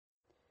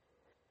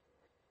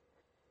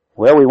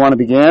Well, we want to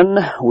begin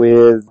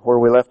with where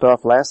we left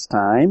off last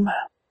time.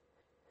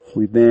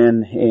 We've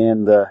been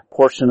in the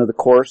portion of the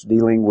course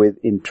dealing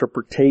with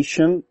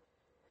interpretation,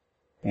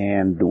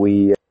 and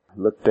we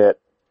looked at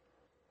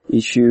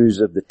issues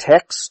of the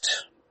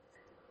text,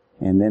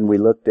 and then we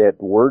looked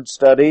at word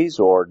studies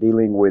or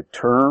dealing with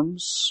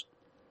terms.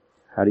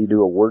 How do you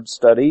do a word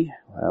study?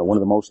 One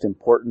of the most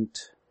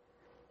important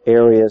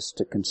areas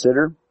to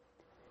consider.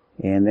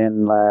 And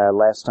then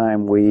last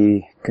time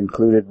we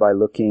concluded by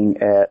looking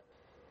at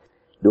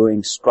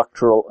doing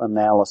structural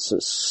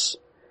analysis.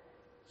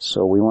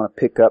 So we want to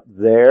pick up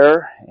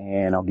there,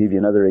 and I'll give you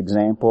another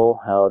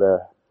example,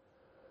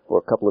 or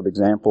a couple of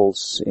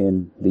examples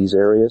in these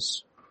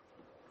areas.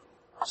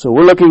 So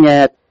we're looking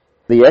at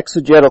the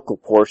exegetical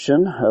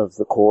portion of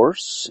the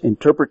course.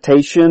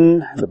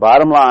 Interpretation, the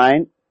bottom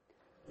line,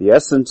 the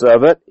essence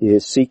of it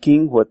is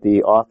seeking what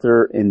the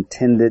author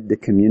intended to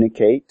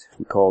communicate.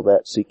 We call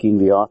that seeking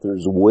the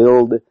author's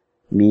willed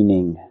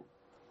meaning.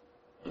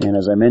 And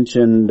as I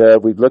mentioned,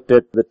 we've looked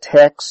at the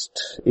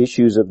text,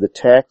 issues of the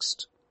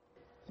text.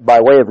 By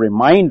way of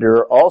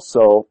reminder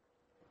also,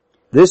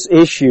 this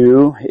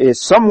issue is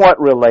somewhat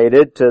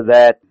related to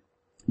that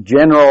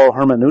general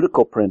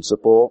hermeneutical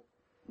principle.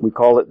 We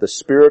call it the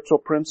spiritual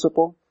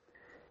principle.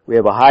 We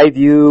have a high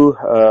view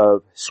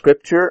of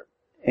Scripture,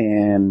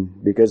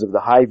 and because of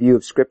the high view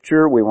of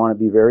Scripture, we want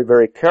to be very,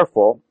 very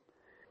careful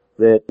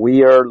that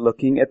we are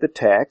looking at the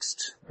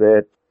text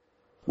that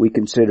we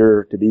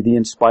consider to be the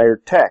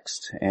inspired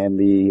text, and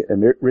the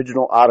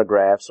original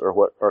autographs are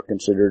what are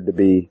considered to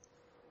be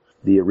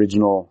the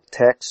original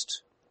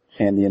text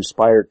and the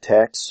inspired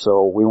text.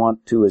 So we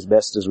want to, as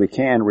best as we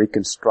can,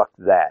 reconstruct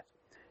that.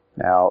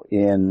 Now,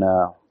 in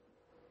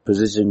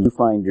position you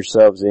find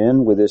yourselves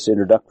in with this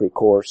introductory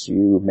course,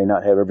 you may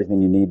not have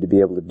everything you need to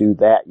be able to do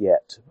that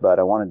yet, but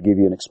I wanted to give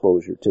you an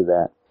exposure to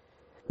that.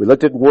 We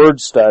looked at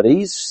word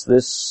studies.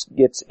 This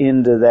gets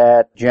into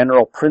that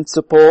general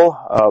principle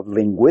of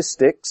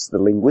linguistics, the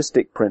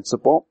linguistic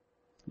principle,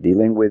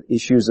 dealing with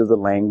issues of the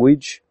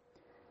language.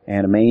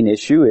 And a main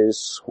issue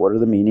is, what are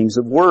the meanings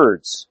of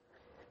words?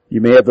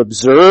 You may have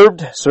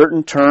observed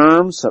certain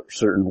terms,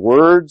 certain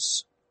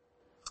words,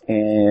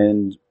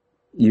 and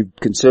you've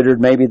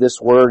considered maybe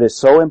this word is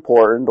so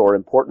important or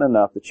important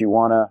enough that you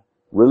want to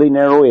really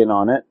narrow in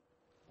on it,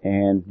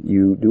 and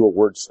you do a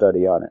word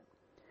study on it.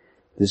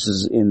 This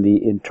is in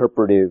the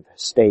interpretive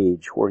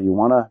stage where you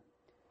want to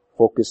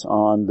focus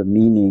on the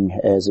meaning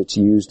as it's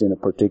used in a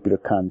particular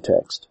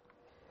context.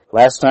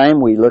 Last time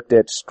we looked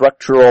at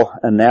structural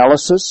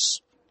analysis,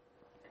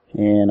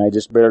 and I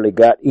just barely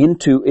got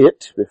into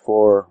it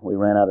before we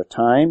ran out of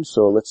time,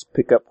 so let's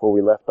pick up where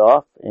we left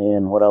off,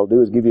 and what I'll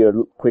do is give you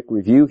a quick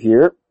review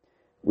here.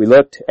 We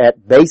looked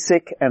at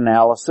basic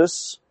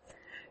analysis,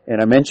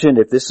 and I mentioned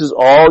if this is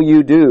all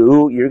you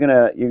do, you're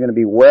gonna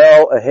be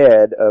well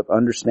ahead of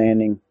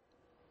understanding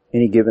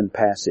any given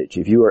passage,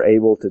 if you are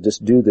able to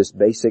just do this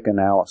basic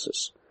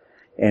analysis.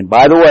 And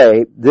by the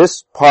way,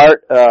 this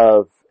part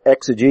of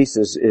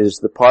exegesis is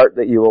the part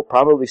that you will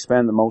probably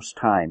spend the most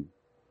time,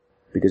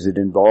 because it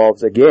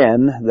involves,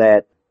 again,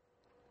 that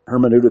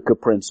hermeneutica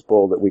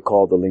principle that we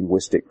call the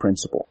linguistic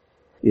principle.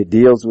 It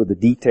deals with the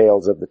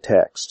details of the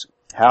text,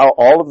 how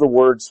all of the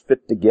words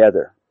fit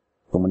together.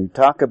 So when you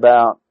talk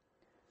about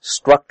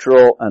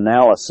structural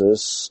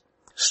analysis,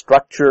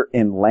 structure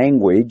in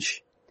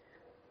language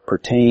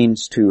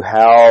pertains to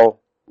how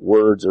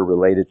words are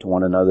related to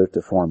one another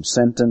to form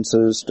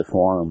sentences, to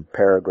form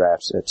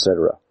paragraphs,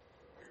 etc.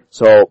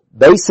 So,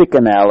 basic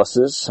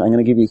analysis, I'm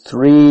going to give you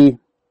 3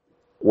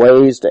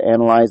 ways to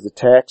analyze the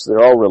text.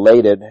 They're all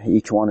related.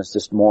 Each one is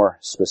just more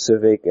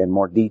specific and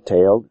more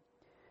detailed.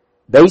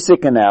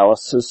 Basic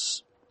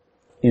analysis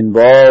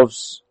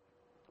involves,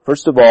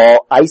 first of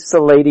all,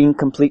 isolating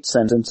complete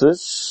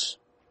sentences.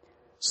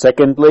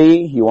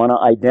 Secondly, you want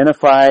to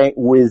identify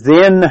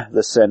within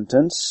the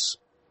sentence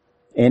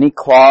any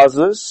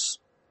clauses,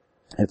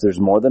 if there's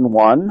more than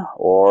one,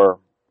 or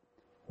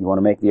you want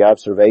to make the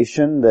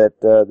observation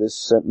that this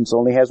sentence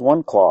only has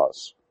one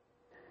clause.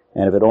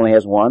 And if it only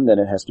has one, then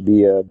it has to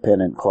be a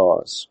dependent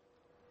clause.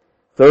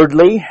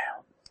 Thirdly,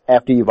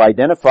 after you've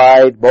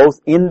identified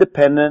both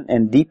independent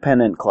and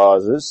dependent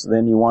clauses,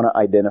 then you want to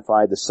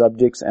identify the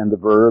subjects and the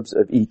verbs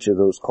of each of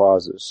those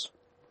clauses.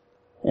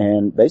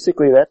 And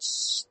basically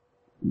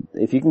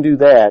if you can do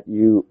that,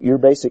 you're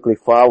basically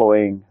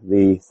following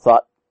the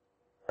thought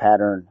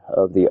pattern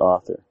of the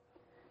author.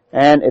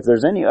 And if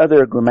there's any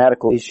other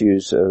grammatical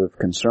issues of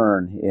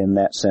concern in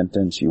that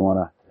sentence, you want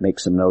to make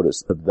some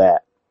notice of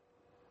that.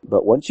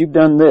 But once you've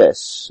done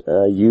this,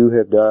 you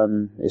have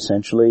done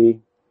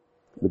essentially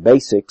the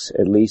basics,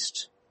 at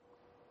least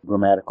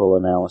grammatical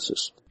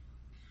analysis.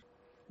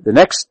 The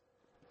next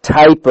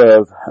type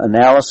of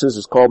analysis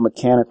is called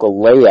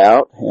mechanical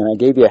layout, and I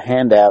gave you a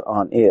handout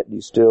on it.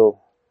 You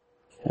still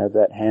have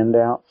that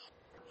handout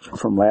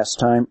from last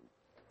time?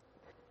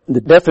 The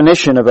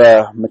definition of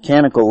a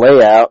mechanical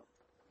layout,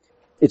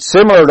 it's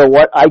similar to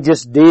what I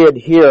just did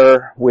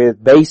here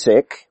with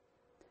basic,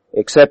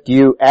 except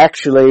you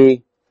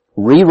actually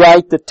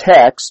rewrite the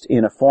text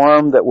in a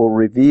form that will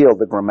reveal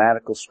the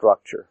grammatical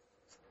structure.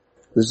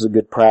 This is a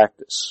good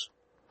practice.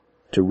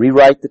 To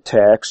rewrite the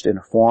text in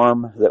a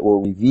form that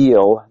will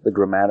reveal the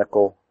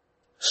grammatical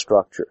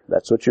structure.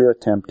 That's what you're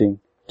attempting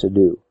to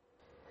do.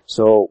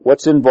 So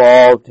what's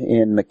involved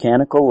in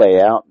mechanical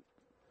layout?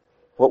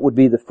 What would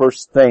be the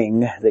first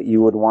thing that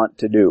you would want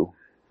to do?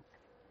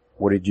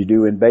 What did you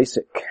do in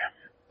BASIC?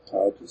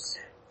 Just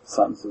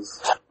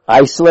sentences.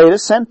 Isolate a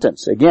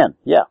sentence. Again,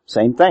 yeah,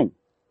 same thing.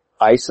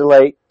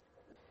 Isolate.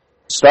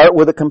 Start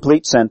with a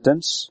complete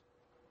sentence.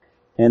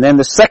 And then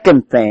the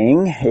second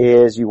thing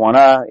is you want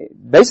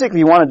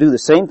to do the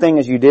same thing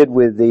as you did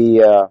with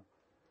the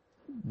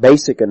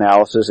basic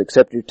analysis,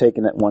 except you're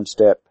taking it one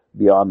step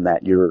beyond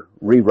that. You're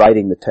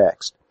rewriting the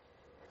text.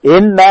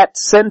 In that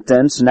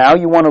sentence, now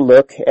you want to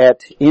look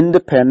at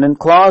independent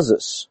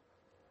clauses.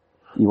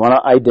 You want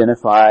to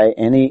identify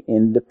any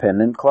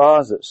independent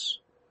clauses.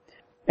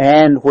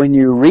 And when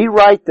you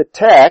rewrite the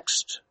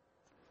text,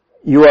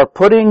 you are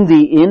putting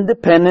the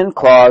independent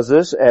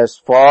clauses as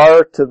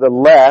far to the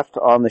left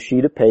on the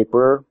sheet of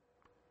paper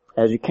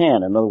as you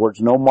can. In other words,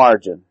 no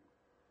margin.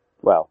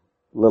 Well,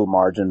 a little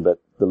margin,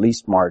 but the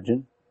least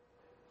margin.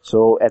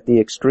 So at the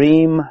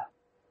extreme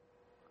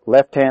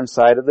left-hand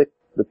side of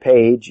the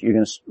page, you're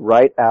going to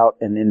write out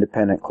an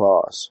independent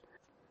clause.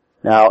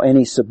 Now,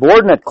 any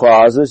subordinate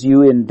clauses,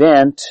 you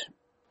indent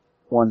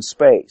one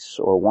space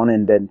or one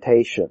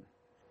indentation.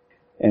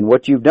 And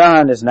what you've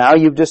done is now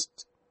you've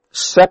just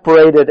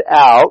separated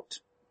out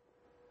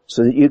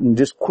so that you can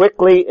just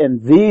quickly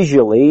and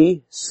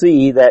visually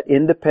see that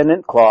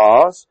independent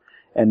clause,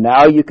 and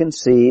now you can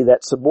see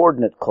that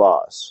subordinate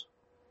clause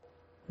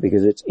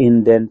because it's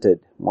indented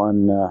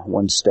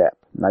one step.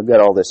 And I've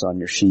got all this on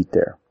your sheet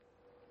there.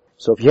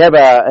 So if you have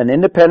an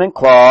independent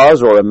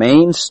clause or a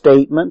main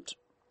statement,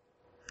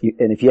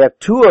 and if you have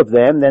two of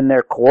them, then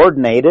they're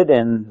coordinated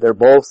and they're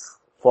both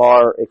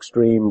far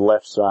extreme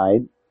left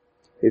side.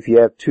 If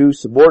you have two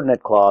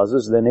subordinate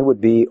clauses, then it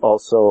would be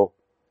also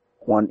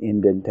one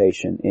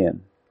indentation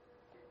in.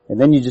 And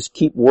then you just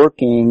keep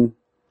working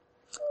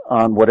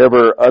on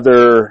whatever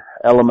other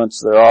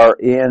elements there are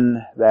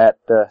in that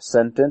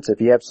sentence. If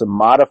you have some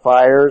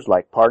modifiers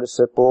like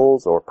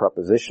participles or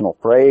prepositional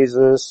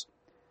phrases,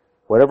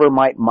 whatever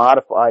might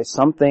modify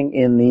something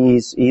in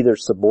these either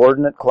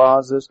subordinate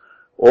clauses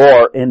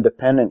or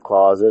independent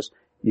clauses,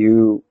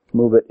 you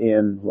move it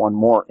in one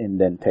more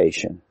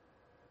indentation.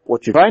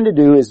 What you're trying to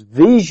do is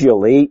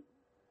visually,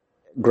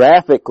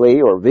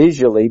 graphically or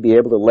visually be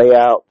able to lay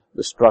out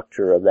the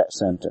structure of that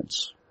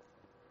sentence.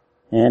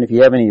 And if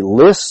you have any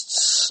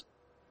lists,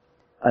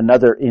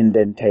 another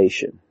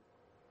indentation.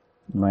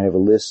 You might have a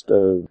list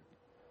of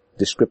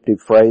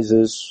descriptive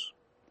phrases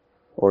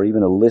or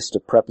even a list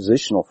of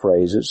prepositional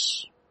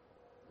phrases,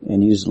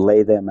 and you just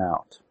lay them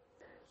out.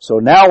 So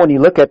now when you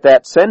look at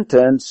that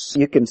sentence,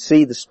 you can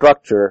see the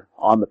structure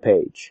on the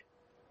page.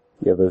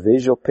 You have a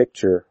visual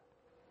picture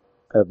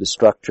of the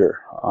structure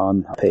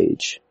on the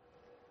page.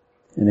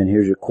 And then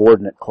here's your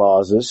coordinate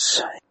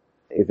clauses.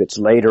 If it's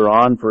later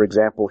on, for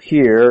example,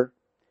 here,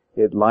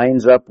 it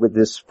lines up with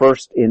this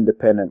first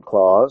independent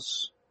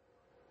clause.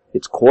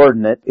 It's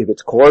coordinate. If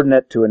it's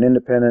coordinate to an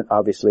independent,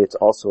 obviously it's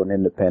also an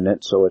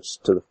independent, so it's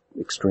to the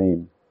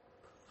extreme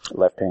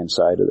left-hand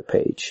side of the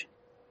page.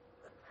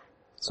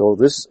 So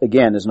this,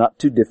 again, is not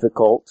too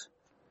difficult.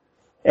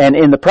 And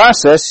in the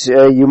process,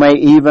 you may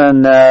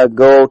even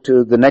go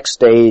to the next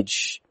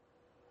stage,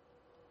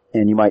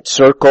 and you might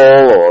circle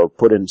or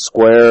put in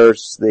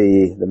squares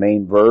the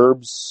main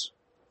verbs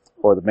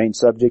or the main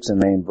subjects and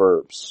main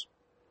verbs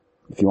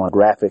if you want to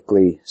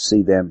graphically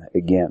see them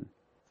again.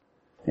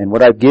 And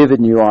what I've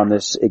given you on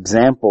this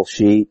example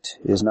sheet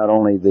is not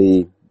only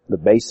the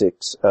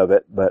basics of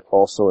it, but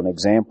also an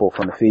example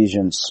from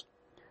Ephesians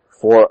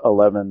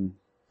 4:11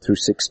 through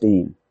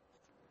 16.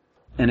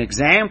 An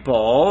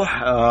example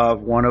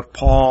of one of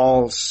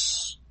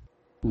Paul's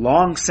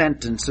long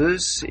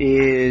sentences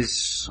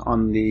is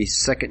on the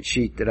second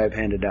sheet that I've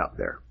handed out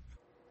there.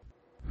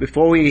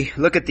 Before we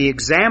look at the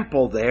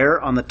example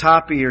there, on the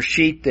top of your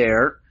sheet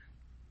there,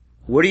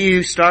 what do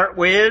you start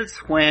with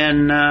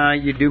when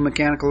you do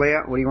mechanical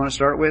layout? What do you want to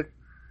start with?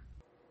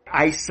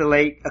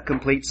 Isolate a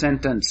complete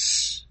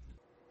sentence.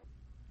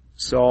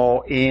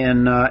 So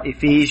in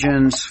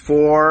Ephesians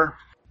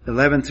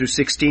 4:11 through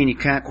 16, you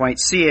can't quite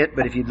see it,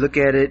 but if you look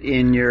at it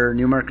in your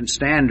New American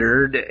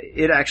Standard,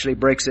 it actually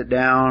breaks it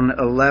down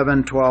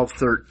 11, 12,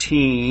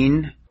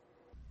 13,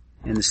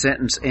 and the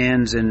sentence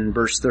ends in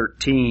verse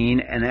 13,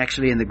 and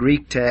actually in the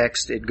Greek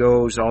text, it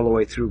goes all the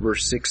way through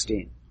verse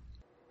 16.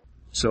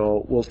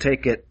 So we'll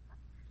take it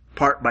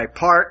part by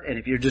part, and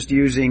if you're just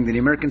using the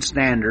New American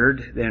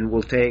Standard, then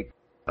we'll take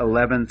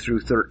 11 through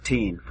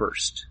 13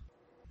 first.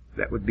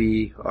 That would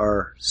be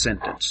our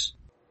sentence.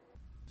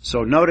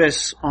 So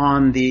notice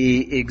on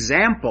the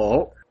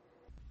example,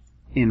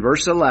 in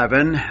verse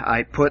 11,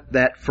 I put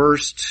that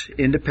first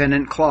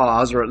independent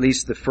clause, or at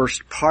least the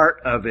first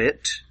part of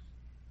it,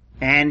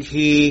 and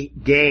he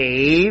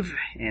gave,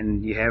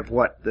 and you have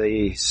what?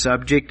 The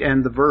subject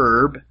and the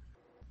verb.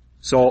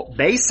 So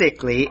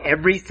basically,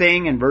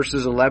 everything in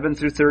verses 11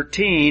 through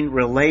 13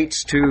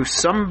 relates to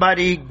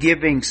somebody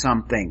giving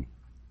something.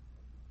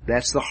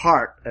 That's the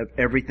heart of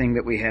everything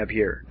that we have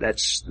here.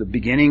 That's the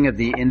beginning of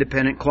the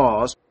independent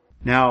clause.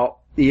 Now,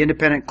 the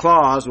independent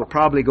clause will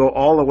probably go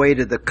all the way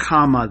to the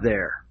comma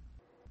there.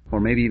 Or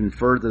maybe even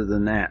further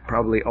than that.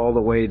 Probably all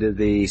the way to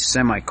the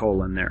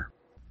semicolon there.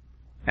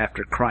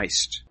 After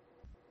Christ.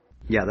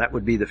 Yeah, that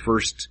would be the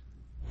first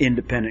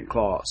independent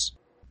clause.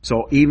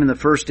 So even the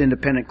first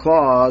independent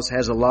clause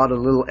has a lot of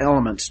little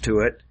elements to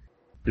it.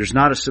 There's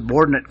not a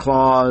subordinate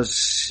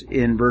clause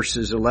in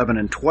verses 11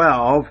 and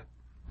 12,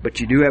 but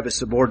you do have a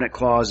subordinate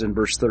clause in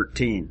verse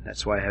 13.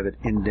 That's why I have it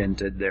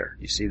indented there.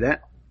 You see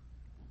that?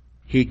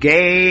 He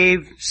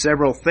gave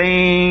several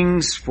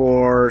things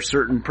for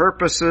certain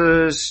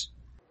purposes,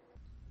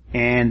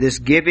 and this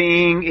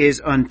giving is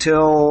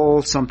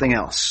until something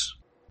else.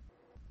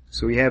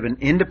 So you have an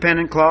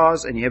independent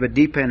clause and you have a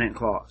dependent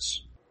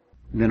clause.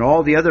 And then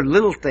all the other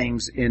little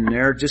things in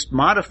there just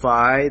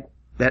modify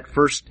that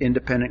first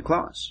independent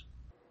clause.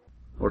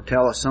 Or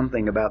tell us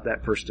something about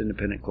that first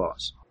independent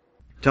clause.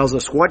 Tells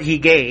us what he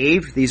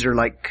gave. These are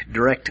like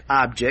direct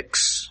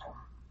objects.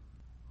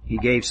 He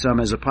gave some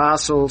as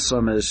apostles,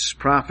 some as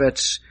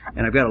prophets,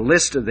 and I've got a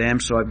list of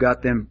them, so I've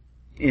got them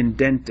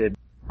indented,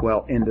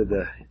 well, into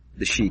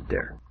the sheet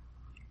there.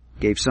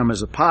 Gave some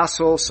as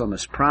apostles, some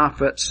as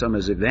prophets, some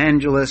as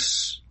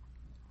evangelists,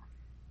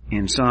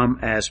 and some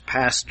as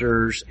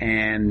pastors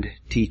and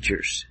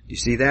teachers. Do you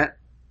see that?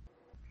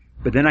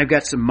 But then I've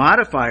got some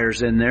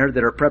modifiers in there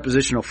that are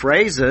prepositional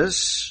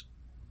phrases,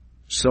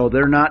 so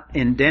they're not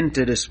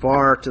indented as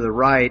far to the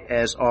right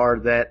as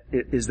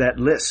is that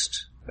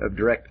list of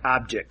direct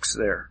objects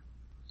there.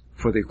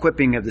 For the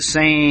equipping of the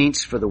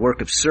saints, for the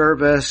work of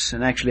service,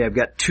 and actually I've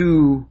got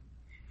two.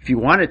 If you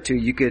wanted to,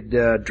 you could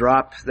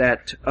drop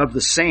that of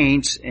the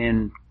saints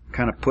and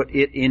kind of put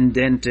it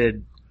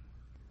indented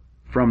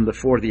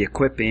for the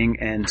equipping,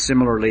 and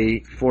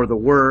similarly for the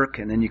work,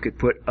 and then you could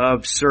put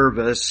of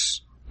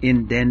service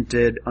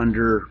indented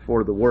under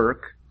for the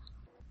work.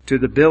 To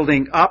the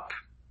building up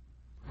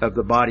of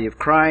the body of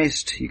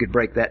Christ, you could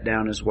break that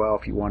down as well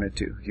if you wanted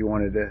to. If you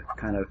wanted to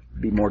kind of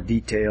be more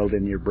detailed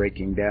in your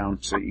breaking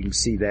down so you can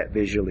see that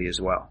visually as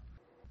well.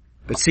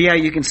 But see how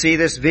you can see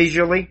this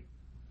visually?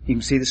 You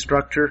can see the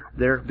structure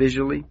there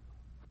visually.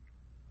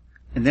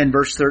 And then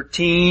verse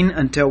 13,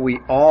 until we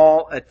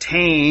all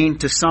attain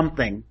to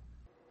something.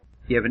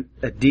 You have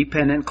a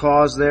dependent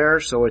clause there,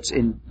 so it's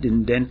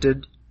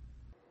indented.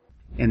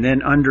 And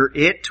then under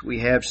it, we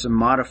have some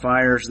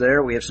modifiers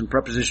there. We have some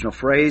prepositional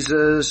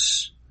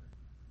phrases,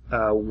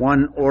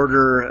 one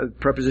order of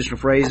prepositional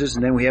phrases,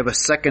 and then we have a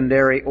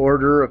secondary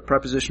order of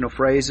prepositional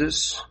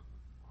phrases.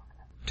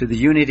 To the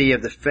unity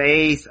of the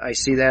faith, I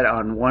see that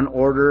on one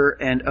order,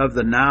 and of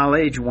the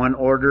knowledge, one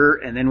order,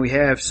 and then we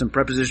have some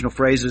prepositional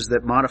phrases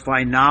that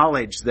modify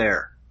knowledge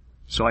there.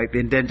 So I've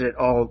indented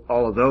all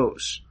of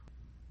those.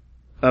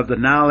 Of the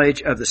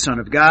knowledge of the Son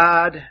of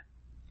God,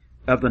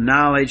 of the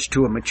knowledge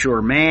to a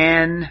mature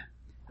man,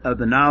 of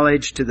the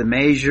knowledge to the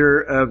measure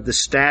of the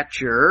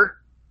stature.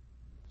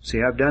 See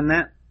how I've done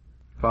that?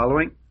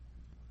 Following?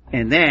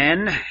 And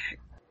then,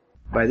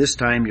 by this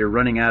time you're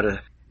running out of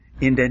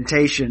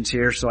indentations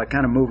here, so I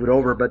kind of move it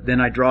over, but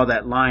then I draw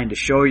that line to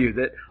show you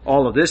that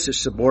all of this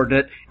is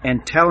subordinate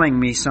and telling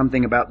me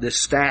something about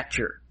this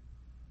stature,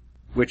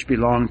 which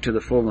belonged to the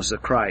fullness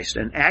of Christ.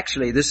 And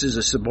actually, this is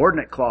a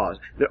subordinate clause.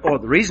 The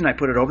reason I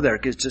put it over there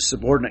is it's a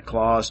subordinate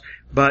clause,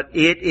 but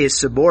it is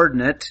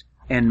subordinate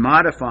and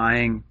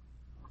modifying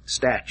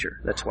stature.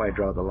 That's why I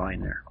draw the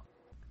line there.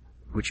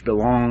 Which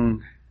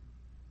belong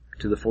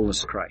to the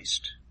fullness of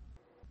Christ.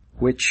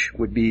 Which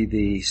would be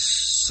the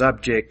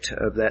subject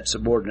of that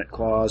subordinate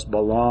clause.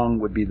 Belong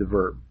would be the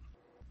verb.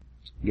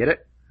 Get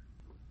it?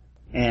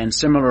 And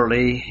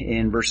similarly,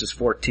 in verses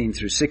 14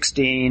 through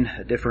 16,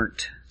 a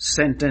different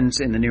sentence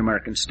in the New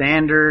American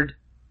Standard.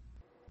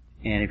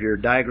 And if you're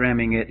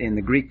diagramming it in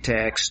the Greek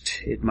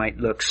text, it might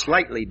look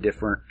slightly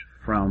different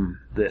from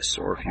this,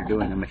 or if you're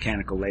doing a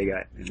mechanical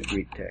layout in the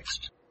Greek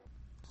text.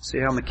 See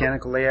how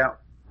mechanical layout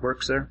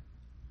works there?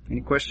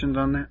 Any questions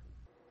on that?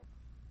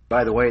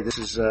 By the way, this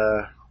is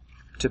a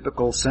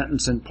typical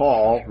sentence in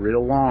Paul,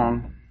 real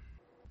long.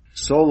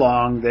 So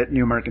long that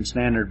New American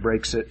Standard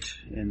breaks it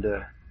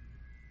into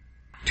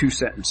 2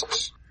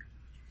 sentences.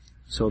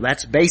 So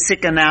that's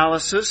basic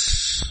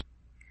analysis.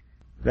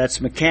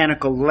 That's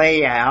mechanical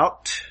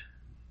layout.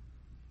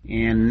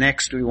 And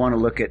next we want to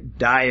look at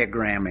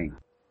diagramming.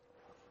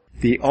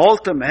 The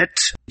ultimate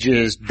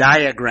is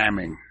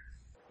diagramming.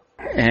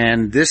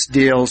 And this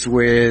deals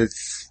with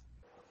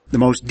the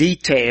most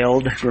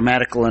detailed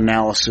grammatical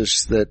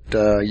analysis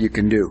that you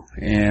can do.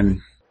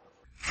 And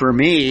for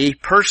me,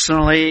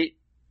 personally,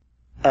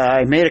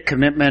 I made a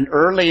commitment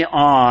early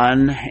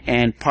on,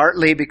 and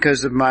partly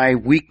because of my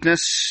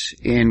weakness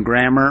in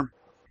grammar,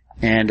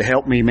 and to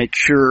help me make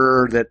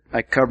sure that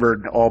I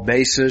covered all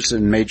bases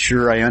and made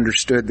sure I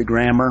understood the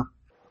grammar,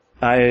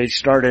 I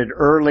started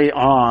early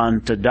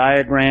on to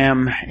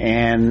diagram,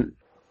 and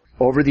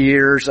over the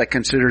years, I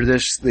consider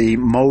this the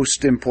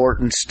most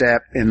important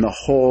step in the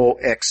whole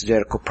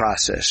exegetical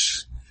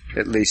process,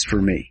 at least for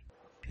me.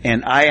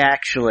 And I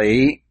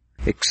actually,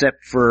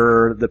 except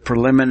for the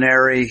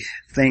preliminary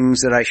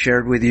things that I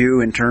shared with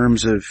you in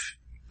terms of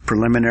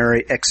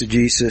preliminary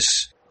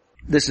exegesis,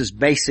 this is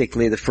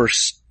basically the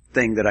first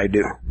thing that I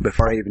do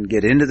before I even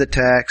get into the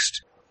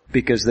text,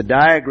 because the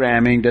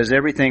diagramming does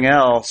everything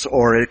else,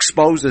 or it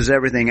exposes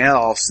everything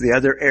else, the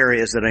other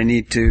areas that I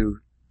need to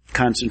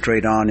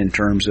concentrate on in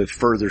terms of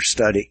further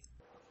study.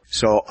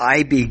 So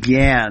I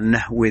begin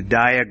with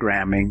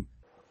diagramming,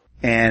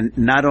 and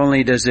not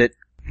only does it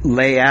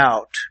lay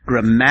out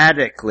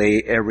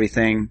grammatically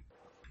everything,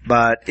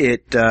 but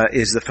it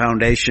is the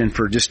foundation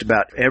for just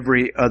about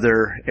every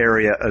other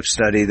area of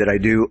study that I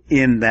do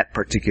in that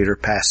particular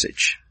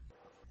passage.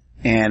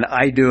 And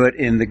I do it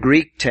in the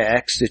Greek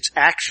text. It's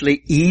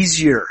actually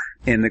easier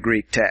in the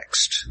Greek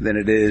text than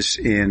it is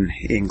in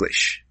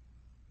English.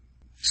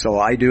 So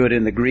I do it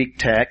in the Greek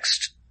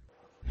text,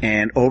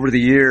 and over the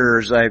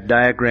years I've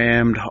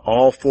diagrammed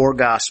all 4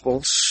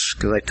 Gospels,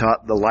 because I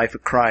taught the life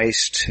of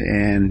Christ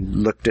and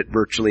looked at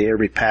virtually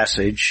every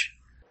passage.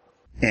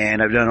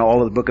 And I've done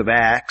all of the book of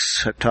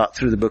Acts. I've taught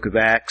through the book of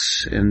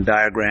Acts and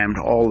diagrammed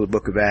all of the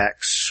book of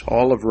Acts,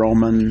 all of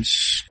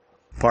Romans,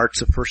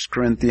 parts of 1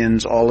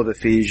 Corinthians, all of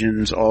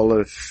Ephesians, all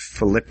of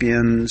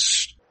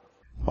Philippians,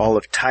 all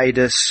of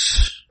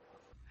Titus,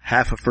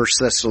 half of 1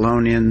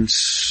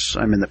 Thessalonians.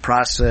 I'm in the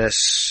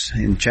process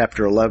in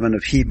chapter 11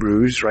 of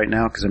Hebrews right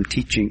now because I'm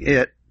teaching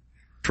it.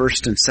 1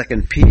 and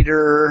 2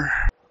 Peter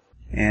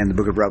and the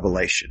book of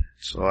Revelation.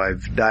 So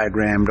I've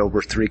diagrammed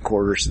over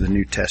 3/4 of the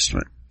New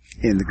Testament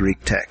in the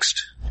Greek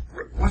text.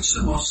 What's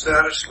the most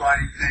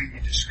satisfying thing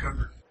you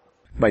discovered?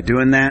 By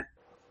doing that,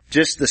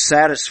 just the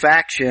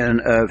satisfaction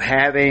of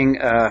having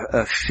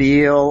a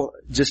feel,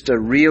 just a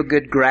real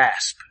good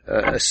grasp,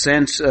 a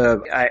sense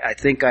of, I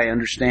think I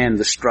understand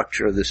the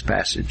structure of this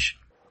passage.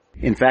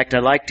 In fact, I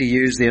like to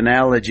use the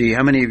analogy,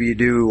 how many of you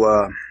do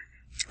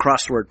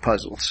crossword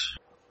puzzles?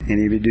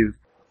 Any of you do?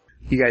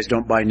 You guys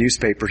don't buy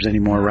newspapers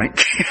anymore, right?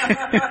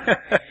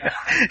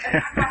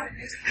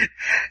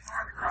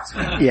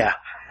 Yeah.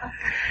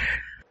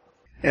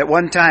 At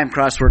one time,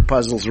 crossword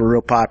puzzles were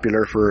real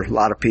popular for a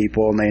lot of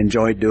people, and they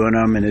enjoyed doing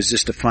them, and it's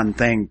just a fun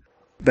thing.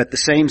 But the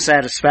same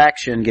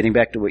satisfaction, getting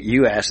back to what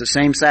you asked, the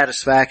same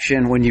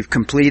satisfaction when you've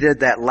completed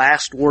that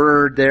last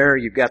word there,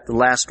 you've got the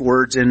last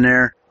words in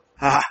there,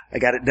 I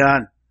got it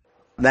done.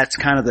 That's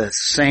kind of the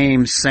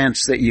same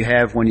sense that you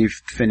have when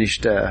you've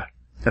finished a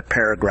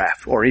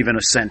paragraph or even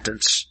a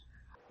sentence.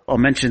 I'll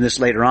mention this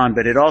later on,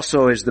 but it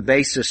also is the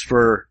basis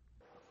for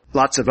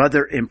lots of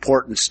other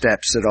important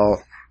steps that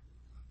I'll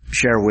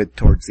share with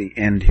towards the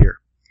end here.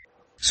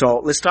 So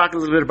let's talk a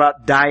little bit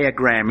about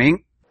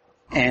diagramming.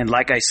 And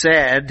like I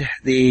said,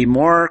 the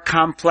more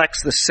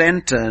complex the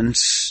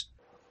sentence,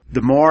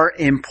 the more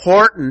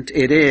important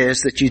it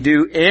is that you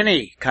do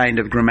any kind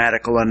of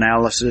grammatical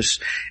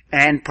analysis,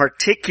 and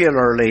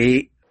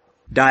particularly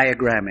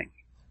diagramming.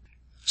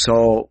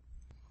 So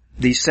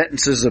these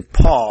sentences of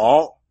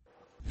Paul,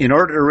 in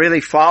order to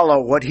really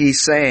follow what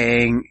he's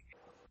saying,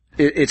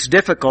 it's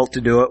difficult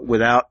to do it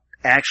without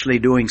actually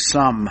doing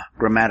some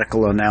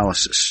grammatical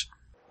analysis,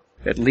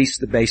 at least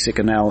the basic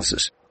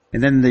analysis.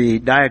 And then the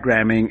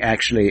diagramming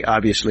actually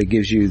obviously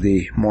gives you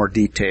the more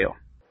detail.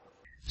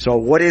 So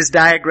what is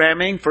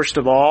diagramming? First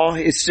of all,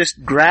 it's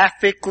just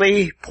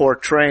graphically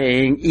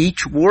portraying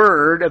each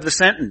word of the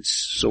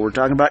sentence. So we're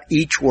talking about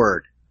each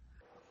word.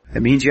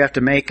 That means you have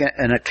to make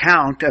an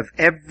account of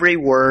every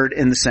word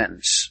in the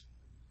sentence.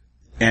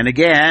 And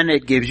again,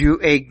 it gives you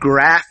a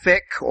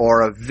graphic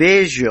or a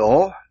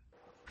visual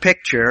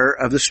picture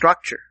of the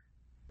structure.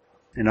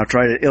 And I'll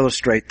try to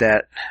illustrate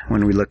that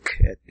when we look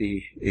at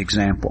the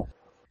example.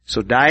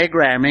 So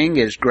diagramming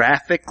is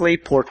graphically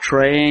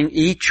portraying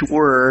each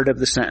word of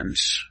the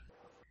sentence.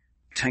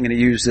 I'm going to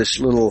use this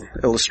little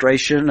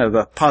illustration of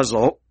a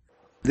puzzle.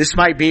 This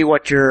might be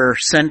what your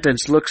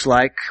sentence looks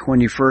like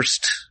when you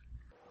first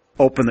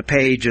open the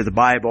page of the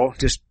Bible.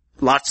 Just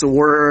lots of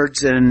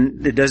words,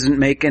 and it doesn't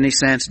make any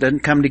sense,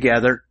 doesn't come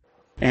together.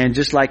 And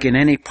just like in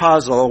any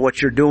puzzle,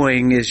 what you're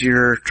doing is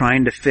you're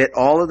trying to fit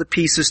all of the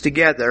pieces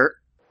together.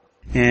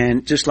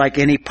 And just like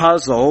any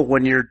puzzle,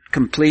 when you're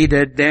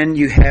completed, then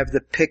you have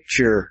the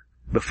picture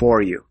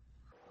before you.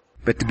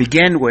 But to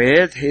begin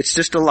with, it's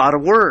just a lot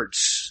of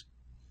words.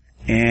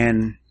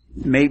 And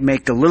it may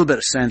make a little bit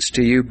of sense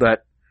to you,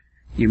 but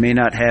you may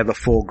not have a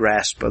full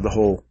grasp of the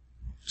whole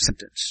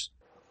sentence.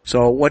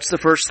 So what's the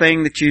first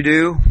thing that you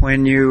do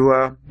when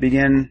you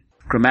begin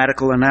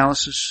grammatical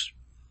analysis?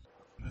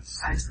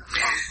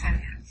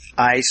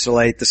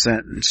 Isolate the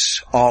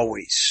sentence,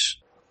 always.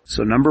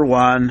 So number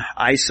one,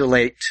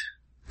 isolate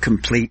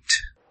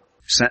complete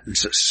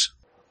sentences.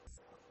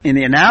 In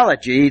the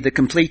analogy, the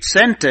complete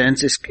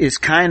sentence is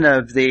kind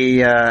of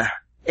the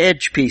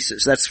edge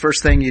pieces. That's the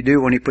first thing you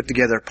do when you put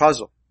together a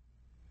puzzle,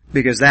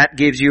 because that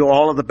gives you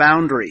all of the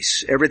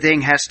boundaries.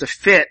 Everything has to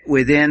fit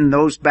within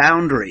those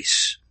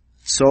boundaries.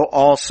 So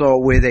also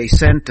with a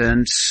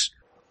sentence,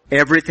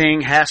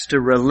 Everything has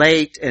to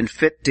relate and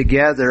fit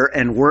together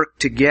and work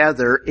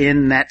together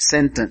in that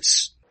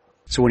sentence.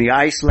 So when you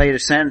isolate a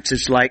sentence,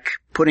 it's like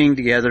putting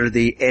together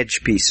the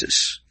edge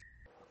pieces.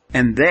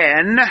 And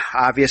then,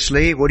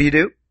 obviously, what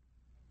do?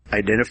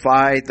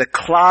 Identify the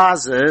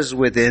clauses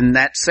within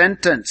that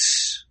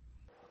sentence.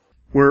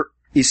 We're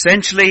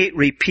essentially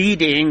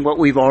repeating what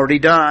we've already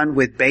done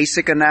with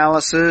basic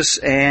analysis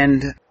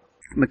and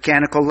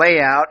mechanical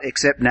layout,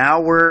 except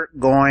now we're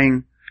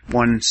going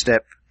one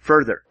step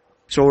further.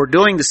 So we're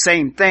doing the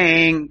same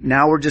thing,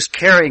 now we're just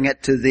carrying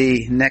it to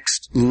the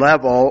next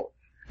level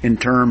in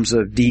terms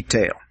of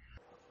detail.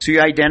 So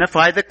you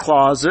identify the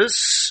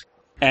clauses,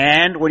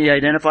 and when you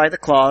identify the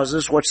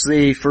clauses, what's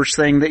the first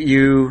thing that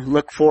you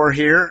look for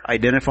here?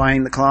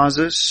 Identifying the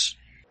clauses.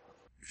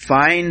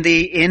 Find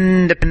the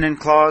independent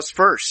clause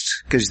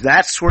first, because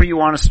that's where you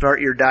want to start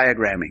your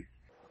diagramming.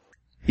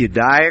 You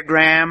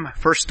diagram,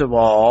 first of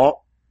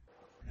all,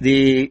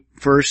 the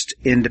first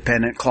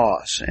independent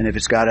clause. And if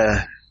it's got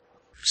a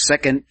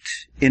second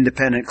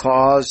independent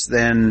clause,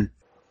 then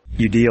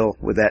you deal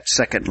with that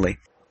secondly.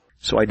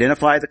 So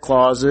identify the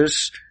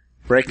clauses,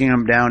 breaking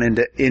them down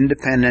into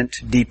independent,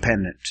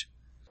 dependent.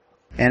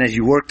 And as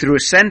you work through a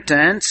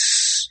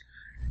sentence,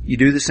 you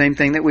do the same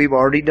thing that we've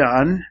already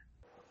done.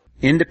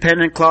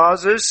 Independent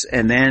clauses,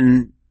 and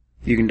then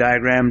you can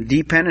diagram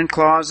dependent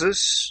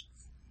clauses,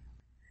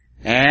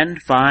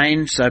 and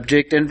find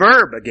subject and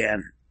verb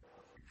again.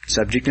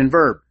 Subject and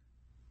verb.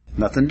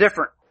 Nothing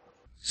different.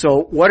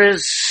 So what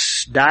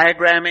does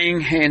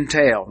diagramming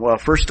entail? Well,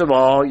 first of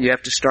all, you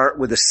have to start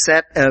with a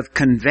set of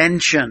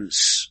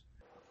conventions.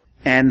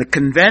 And the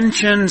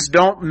conventions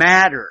don't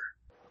matter.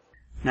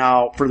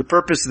 Now, for the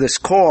purpose of this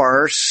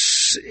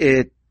course,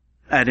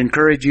 I'd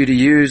encourage you to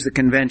use the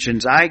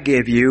conventions I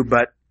give you,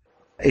 but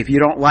if you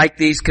don't like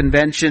these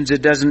conventions,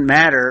 it doesn't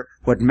matter.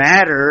 What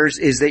matters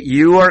is that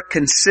you are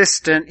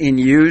consistent in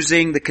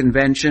using the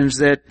conventions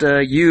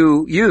that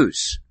you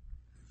use.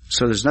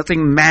 So there's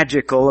nothing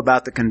magical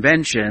about the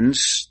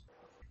conventions,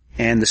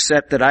 and the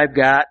set that I've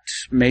got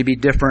may be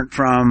different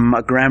from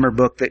a grammar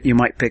book that you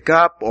might pick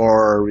up,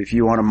 or if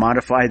you want to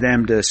modify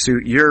them to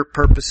suit your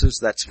purposes,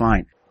 that's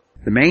fine.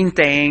 The main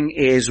thing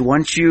is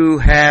once you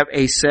have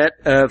a set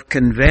of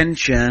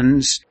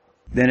conventions,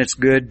 then it's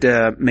good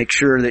to make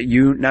sure that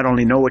you not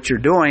only know what you're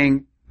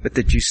doing, but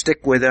that you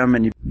stick with them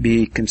and you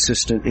be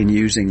consistent in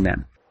using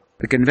them.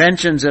 The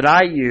conventions that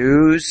I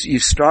use, you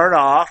start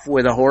off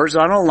with a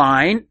horizontal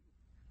line,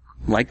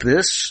 like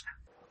this,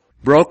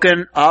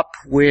 broken up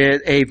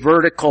with a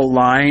vertical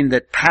line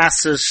that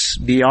passes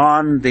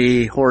beyond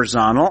the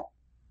horizontal.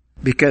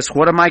 Because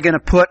what am I going to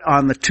put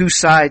on the two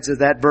sides of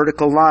that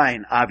vertical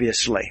line,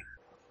 obviously?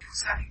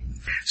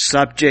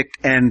 Subject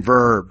and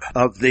verb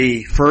of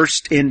the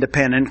first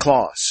independent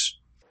clause.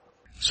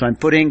 So I'm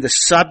putting the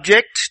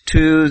subject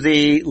to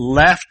the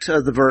left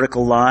of the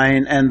vertical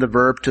line and the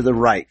verb to the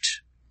right.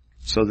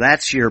 So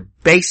that's your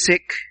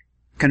basic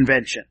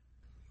convention.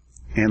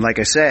 And like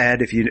I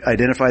said, if you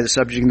identify the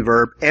subject and the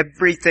verb,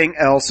 everything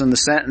else in the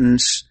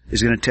sentence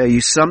is going to tell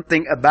you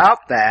something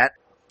about that.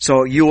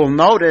 So you will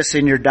notice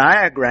in your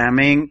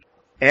diagramming,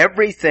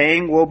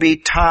 everything will be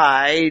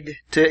tied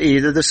to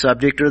either the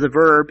subject or the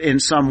verb in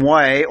some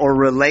way, or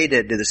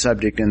related to the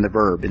subject and the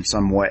verb in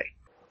some way.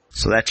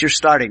 So that's your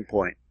starting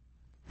point.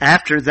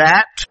 After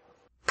that,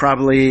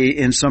 probably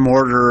in some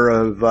order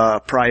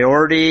of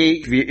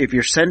priority, if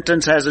your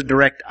sentence has a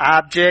direct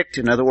object,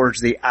 in other words,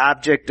 the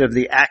object of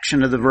the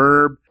action of the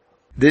verb,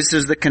 this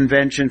is the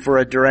convention for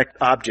a direct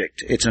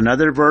object. It's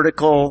another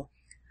vertical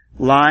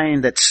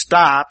line that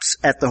stops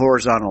at the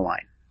horizontal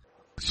line.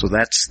 So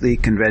that's the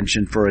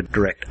convention for a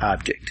direct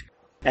object.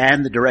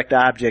 And the direct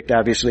object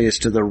obviously is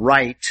to the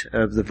right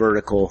of the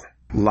vertical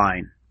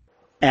line.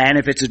 And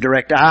if it's a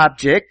direct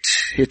object,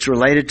 it's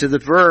related to the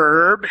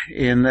verb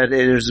in that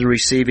it is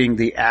receiving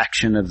the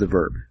action of the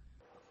verb.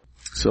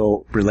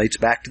 So it relates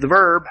back to the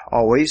verb,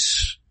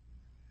 always.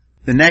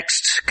 The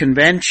next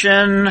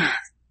convention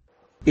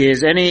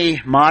is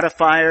any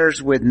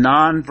modifiers with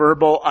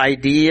nonverbal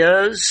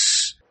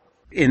ideas.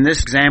 In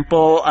this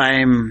example,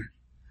 I'm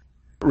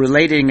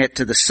relating it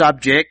to the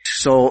subject,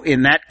 so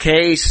in that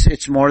case,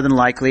 it's more than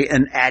likely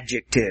an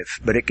adjective,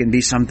 but it can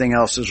be something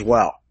else as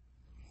well.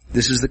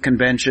 This is the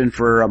convention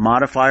for a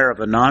modifier of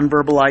a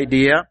nonverbal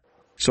idea.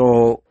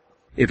 So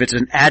if it's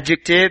an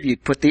adjective, you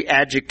put the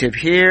adjective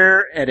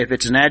here, and if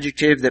it's an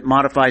adjective that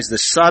modifies the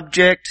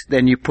subject,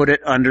 then you put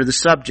it under the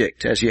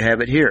subject, as you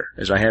have it here,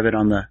 as I have it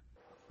on the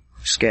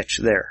sketch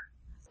there.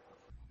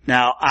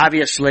 Now,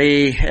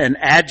 obviously, an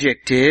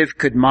adjective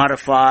could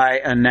modify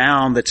a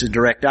noun that's a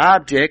direct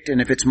object, and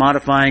if it's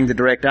modifying the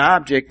direct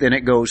object, then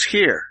it goes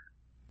here.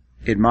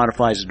 It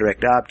modifies the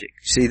direct object.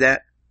 See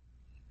that?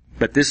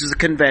 But this is a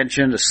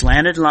convention, the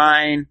slanted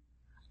line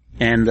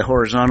and the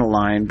horizontal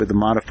line with the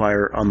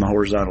modifier on the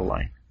horizontal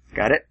line.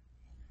 Got it?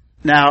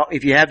 Now,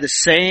 if you have the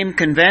same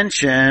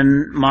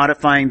convention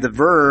modifying the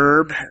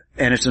verb,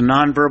 and it's a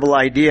nonverbal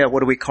idea,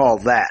 what do we call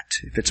that?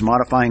 If it's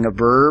modifying a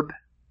verb?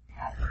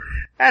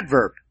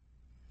 Adverb.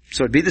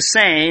 So it'd be the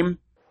same.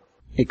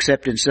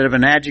 except instead of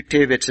an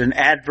adjective, it's an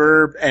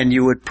adverb, and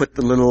you would put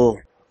the little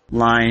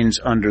lines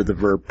under the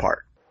verb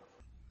part.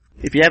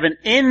 If you have an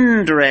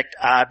indirect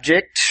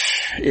object,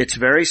 it's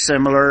very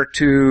similar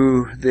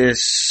to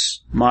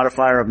this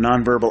modifier of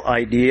nonverbal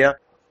idea,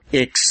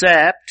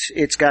 except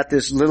it's got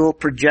this little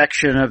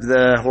projection of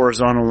the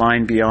horizontal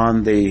line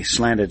beyond the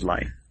slanted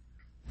line.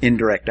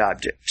 Indirect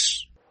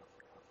objects.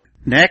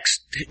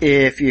 Next,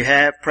 if you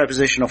have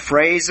prepositional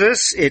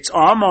phrases, it's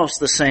almost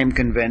the same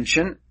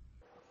convention,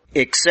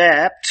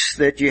 except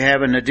that you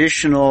have an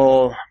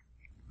additional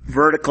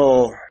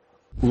vertical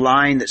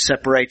line that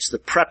separates the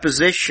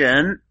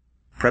preposition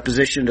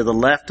to the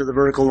left of the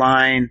vertical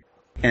line,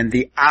 and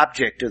the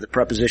object of the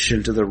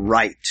preposition to the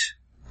right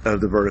of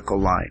the vertical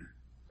line.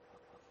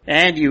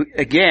 And you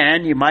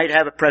might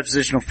have a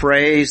prepositional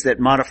phrase that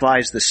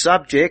modifies the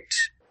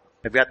subject.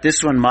 I've got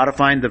this one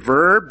modifying the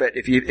verb, but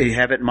if you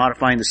have it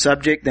modifying the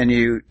subject, then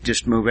you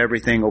just move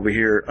everything over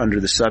here under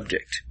the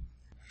subject.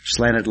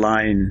 Slanted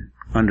line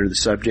under the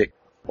subject.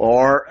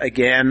 Or,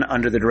 again,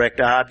 under the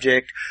direct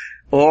object.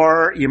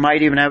 Or you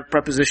might even have a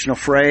prepositional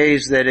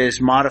phrase that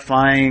is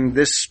modifying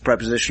this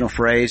prepositional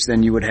phrase,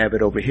 then you would have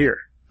it over here,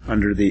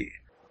 under the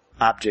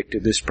object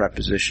of this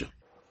preposition.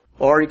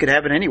 Or you could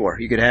have it anywhere.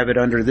 You could have it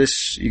under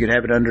this, you could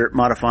have it under,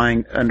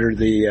 modifying under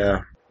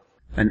the,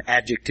 an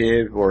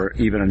adjective or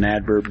even an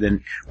adverb,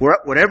 then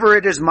whatever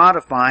it is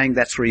modifying,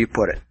 that's where you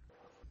put it.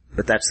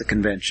 But that's the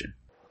convention.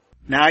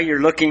 Now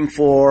you're looking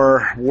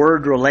for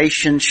word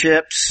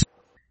relationships.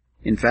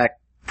 In fact,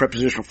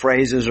 prepositional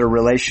phrases are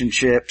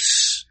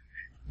relationships,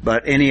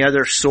 but any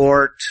other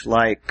sort,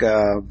 like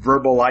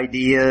verbal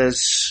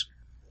ideas.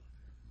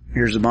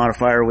 Here's a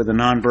modifier with a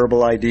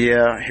nonverbal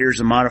idea. Here's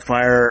a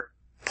modifier,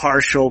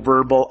 partial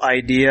verbal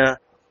idea.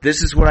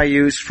 This is what I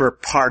use for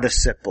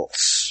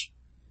participles.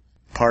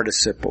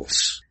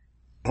 Participles.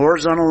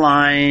 Horizontal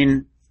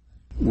line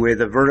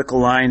with a vertical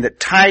line that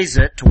ties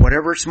it to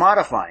whatever it's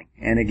modifying.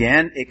 And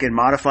again, it can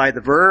modify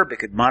the verb. It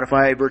could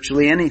modify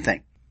virtually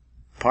anything.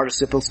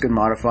 Participles can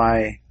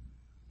modify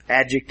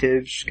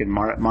adjectives, can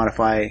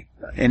modify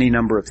any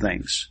number of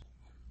things.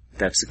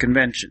 That's the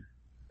convention.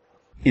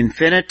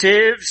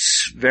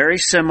 Infinitives, very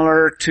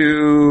similar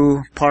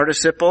to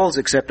participles,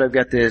 except I've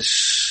got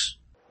this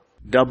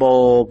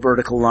double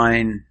vertical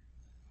line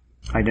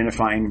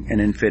identifying an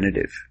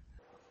infinitive.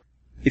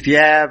 If you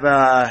have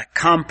a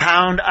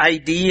compound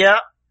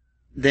idea,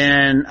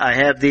 then I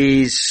have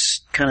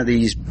these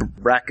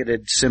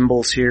bracketed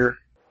symbols here.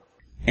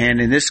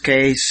 And in this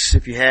case,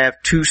 if you have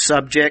two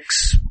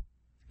subjects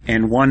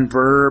and one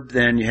verb,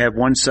 then you have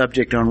one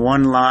subject on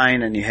one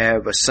line and you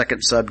have a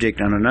second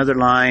subject on another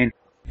line.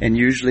 And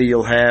usually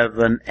you'll have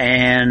an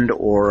and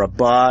or a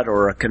but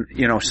or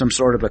some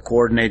sort of a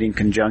coordinating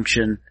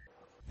conjunction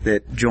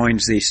that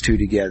joins these two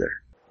together.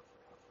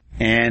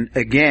 And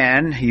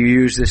again, you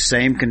use this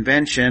same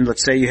convention.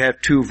 Let's say you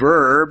have two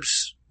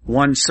verbs,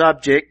 one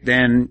subject,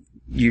 then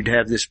you'd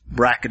have this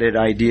bracketed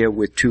idea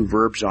with two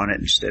verbs on it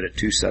instead of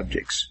two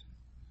subjects.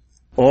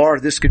 Or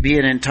this could be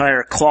an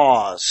entire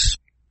clause.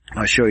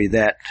 I'll show you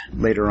that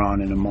later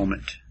on in a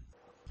moment.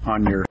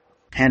 On your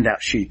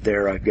handout sheet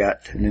there, I've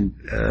got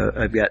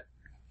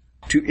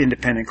two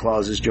independent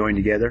clauses joined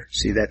together.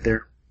 See that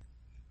there?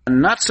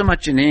 Not so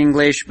much in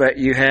English, but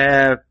you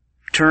have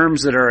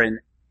terms that are in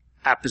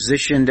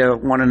opposition to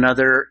one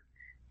another.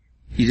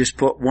 You just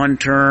put one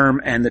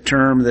term and the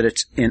term that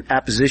it's in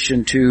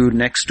opposition to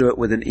next to it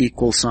with an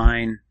equal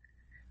sign.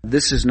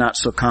 This is not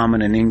so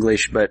common in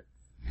English, but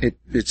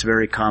it's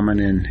very common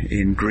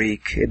in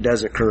Greek. It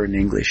does occur in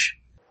English.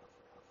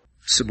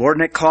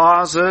 Subordinate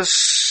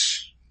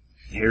clauses.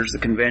 Here's the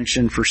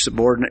convention for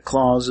subordinate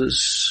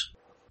clauses.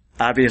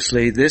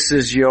 Obviously, this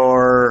is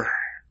your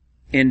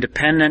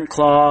independent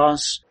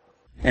clause.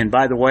 And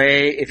by the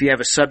way, if you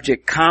have a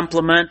subject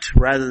complement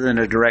rather than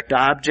a direct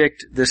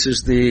object, this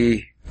is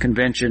the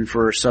convention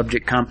for a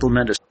subject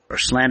complement, a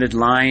slanted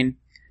line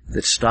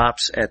that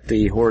stops at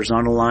the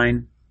horizontal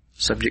line,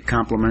 subject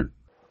complement.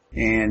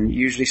 And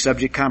usually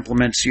subject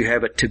complements, you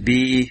have a to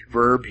be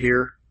verb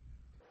here.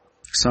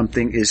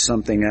 Something is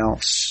something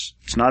else.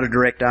 It's not a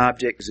direct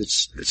object.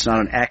 It's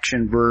not an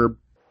action verb.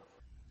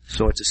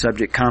 So it's a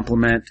subject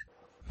complement.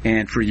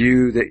 And for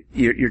you that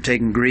you're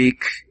taking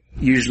Greek,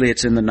 usually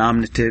it's in the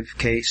nominative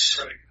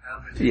case.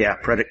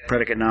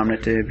 Predicate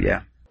nominative,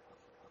 yeah.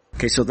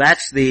 Okay, so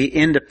that's the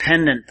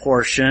independent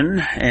portion,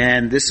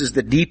 and this is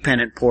the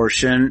dependent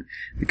portion.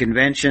 The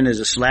convention is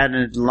a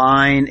slanted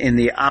line in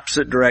the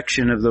opposite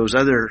direction of those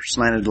other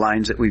slanted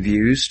lines that we've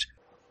used,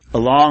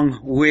 along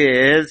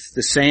with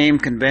the same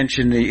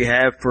convention that you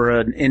have for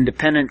an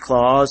independent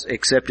clause,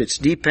 except it's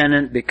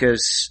dependent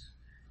because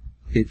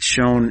it's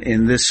shown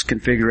in this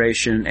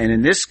configuration. And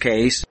in this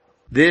case,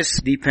 this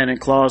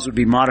dependent clause would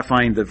be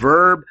modifying the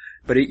verb,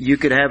 but you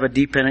could have a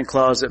dependent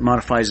clause that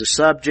modifies a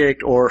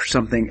subject or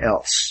something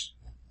else.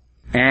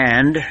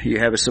 And you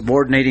have a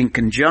subordinating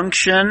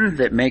conjunction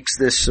that makes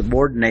this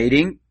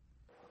subordinating,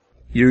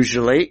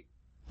 usually,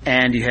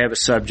 and you have a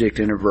subject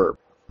and a verb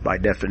by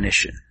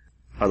definition.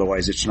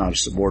 Otherwise, it's not a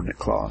subordinate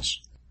clause.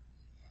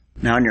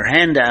 Now in your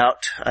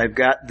handout, I've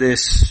got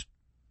this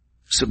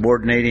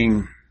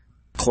subordinating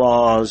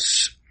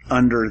clause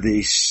under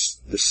the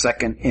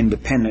second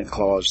independent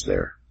clause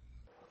there.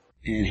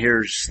 And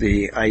here's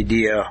the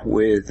idea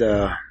with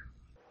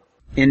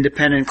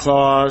independent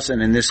clause,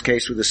 and in this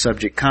case with a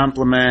subject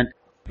complement,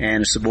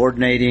 and a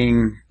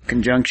subordinating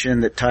conjunction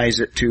that ties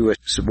it to a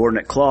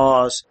subordinate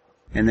clause.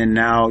 And then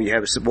now you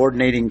have a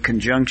subordinating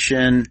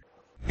conjunction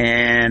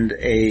and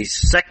a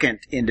second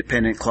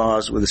independent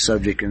clause with a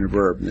subject and a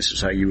verb. And this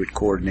is how you would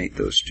coordinate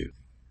those two. Do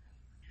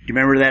you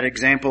remember that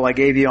example I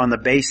gave you on the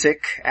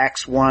basic,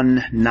 Acts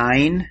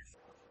 1:9?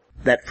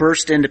 That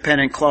first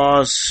independent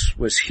clause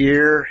was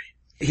here.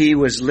 He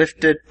was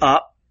lifted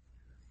up.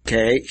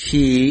 Okay,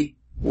 he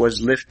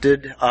was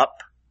lifted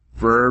up,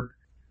 verb.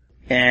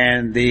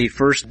 And the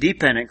first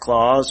dependent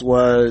clause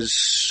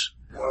was...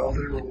 While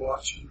they were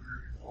watching.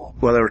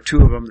 Well, there were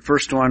two of them. The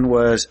first one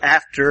was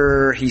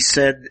after he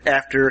said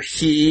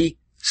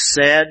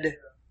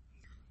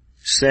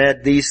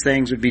these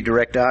things would be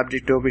direct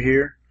object over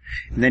here.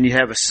 And then you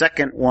have a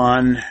second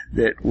one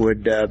that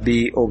would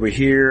be over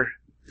here.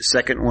 The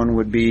second one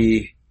would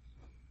be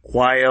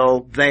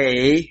while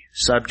they,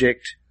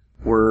 subject,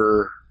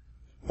 were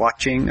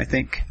watching, I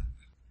think,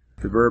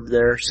 the verb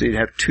there. So you'd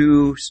have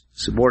two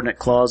subordinate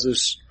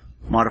clauses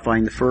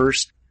modifying the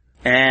first.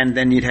 And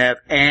then you'd have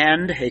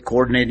and, a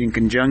coordinating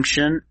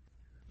conjunction,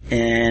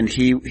 and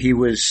he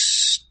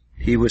was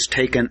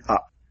taken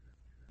up.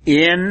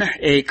 In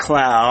a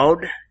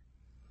cloud,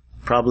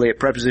 probably a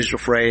prepositional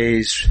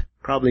phrase,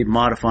 probably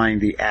modifying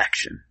the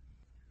action.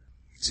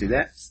 See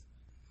that?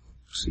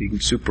 So you can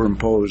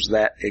superimpose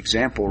that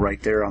example right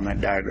there on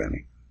that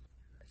diagramming.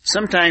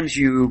 Sometimes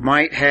you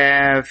might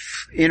have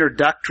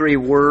introductory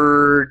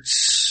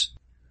words,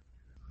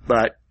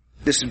 but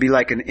this would be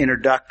like an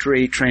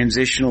introductory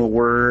transitional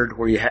word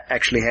where you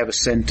actually have a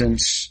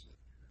sentence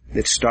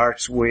that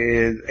starts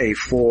with a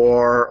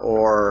for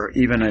or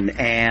even an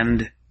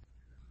and.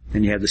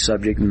 Then you have the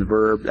subject and the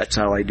verb. That's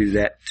how I do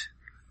that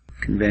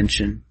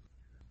convention.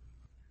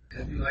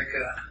 Like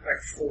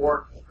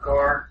for,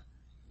 car?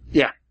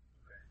 Yeah.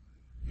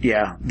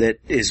 Yeah, that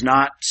is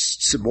not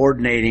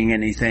subordinating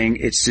anything.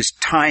 It's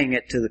just tying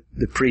it to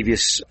the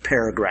previous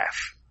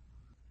paragraph.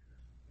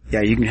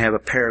 Yeah, you can have a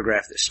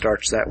paragraph that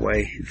starts that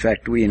way. In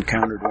fact, we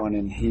encountered one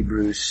in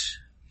Hebrews.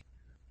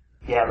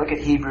 Yeah, look at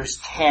Hebrews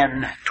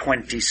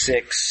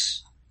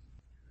 10:26.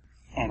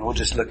 And we'll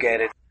just look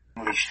at it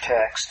in English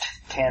text.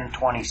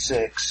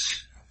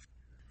 10:26.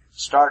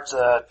 Starts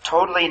a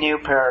totally new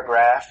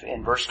paragraph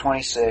in verse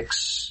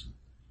 26,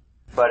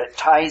 but it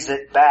ties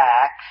it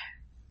back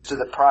to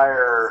the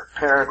prior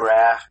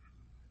paragraph.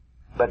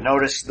 But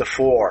notice the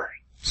for.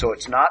 So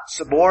it's not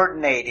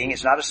subordinating,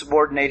 it's not a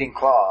subordinating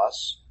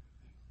clause.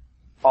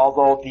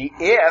 Although the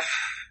if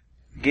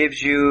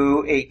gives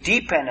you a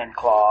dependent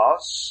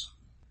clause,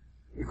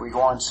 if we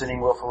go on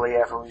sinning willfully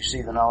after we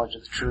receive the knowledge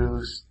of the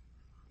truth,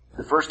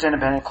 the first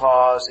independent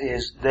clause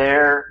is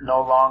there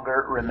no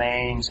longer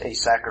remains a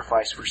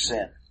sacrifice for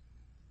sin.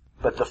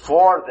 But the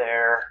for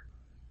there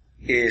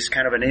is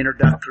kind of an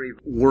introductory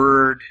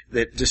word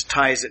that just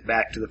ties it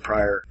back to the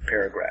prior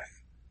paragraph.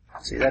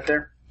 See that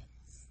there?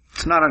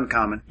 It's not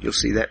uncommon. You'll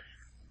see that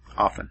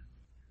often.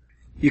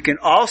 You can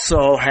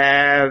also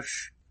have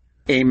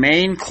a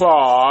main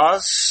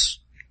clause,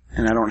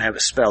 and I don't have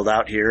it spelled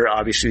out here.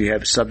 Obviously you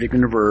have a subject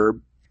and a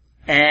verb.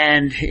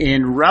 And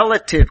in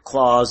relative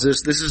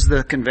clauses, this is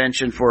the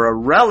convention for a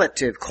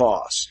relative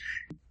clause.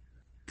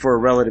 For a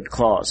relative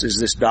clause is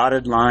this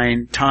dotted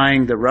line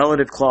tying the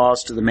relative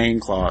clause to the main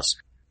clause.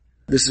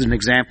 This is an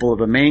example of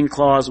a main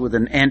clause with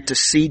an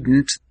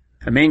antecedent.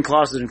 A main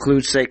clause that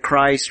includes, say,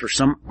 Christ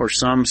or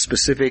some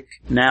specific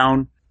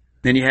noun.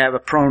 Then you have a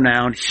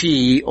pronoun,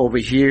 he, over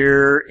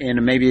here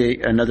in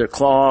maybe another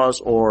clause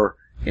or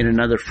in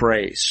another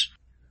phrase.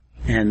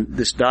 And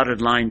this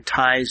dotted line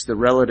ties the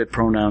relative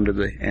pronoun to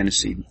the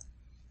antecedent.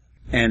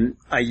 And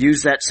I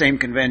use that same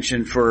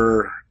convention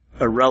for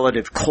a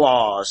relative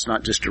clause,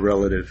 not just a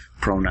relative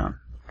pronoun,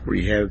 where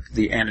you have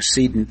the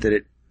antecedent that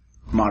it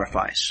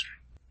modifies.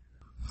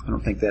 I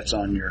don't think that's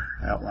on your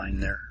outline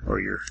there, or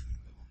your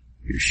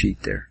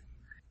sheet there.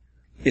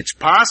 It's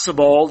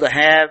possible to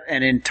have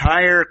an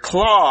entire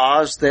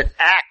clause that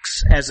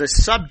acts as a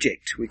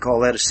subject. We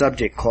call that a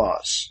subject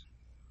clause.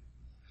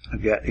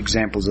 I've got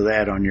examples of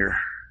that on your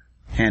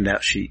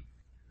handout sheet.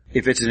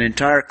 If it's an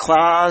entire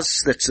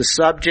clause that's the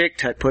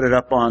subject, I put it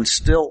up on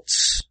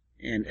stilts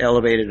and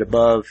elevate it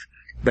above.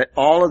 But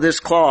all of this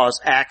clause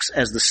acts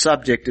as the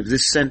subject of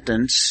this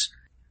sentence.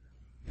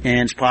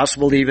 And it's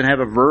possible to even have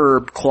a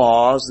verb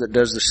clause that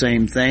does the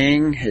same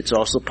thing. It's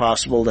also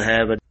possible to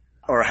have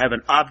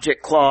an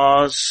object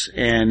clause,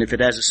 and if it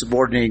has a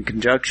subordinating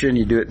conjunction,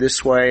 you do it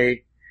this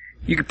way.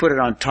 You can put it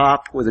on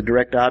top with a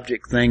direct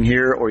object thing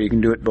here, or you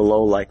can do it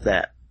below like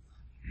that.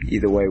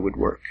 Either way would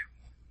work.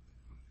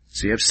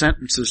 So you have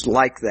sentences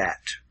like that,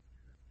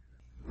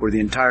 where the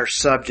entire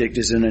subject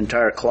is an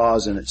entire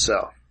clause in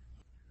itself.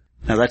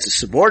 Now that's a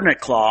subordinate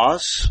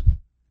clause,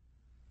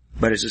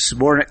 but it's a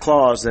subordinate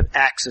clause that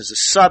acts as a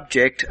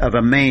subject of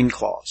a main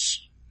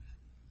clause.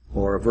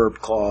 or a verb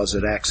clause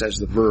that acts as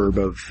the verb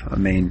of a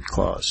main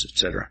clause,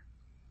 etc.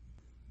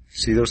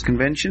 See those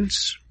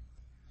conventions?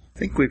 I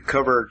think we've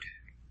covered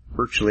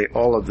virtually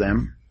all of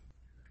them.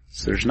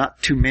 So there's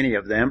not too many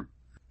of them.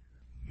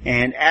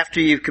 And after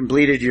you've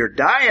completed your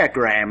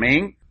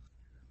diagramming,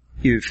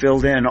 you've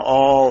filled in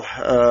all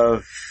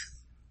of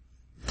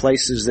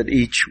places that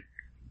each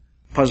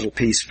puzzle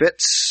piece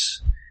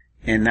fits,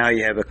 and now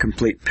you have a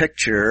complete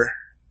picture.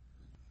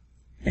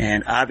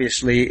 And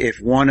obviously,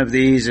 if one of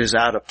these is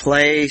out of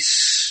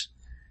place,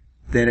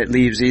 then it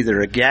leaves either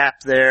a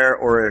gap there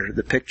or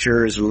the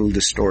picture is a little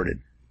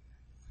distorted.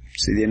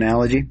 See the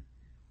analogy?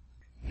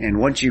 And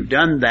once you've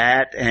done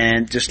that,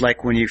 and just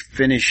like when you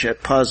finish a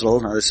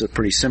puzzle, now this is a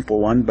pretty simple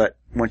one, but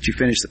once you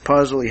finish the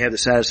puzzle, you have the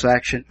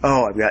satisfaction,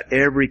 oh, I've got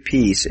every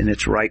piece in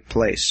its right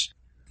place.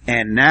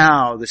 And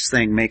now this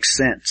thing makes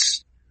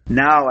sense.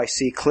 Now I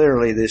see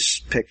clearly this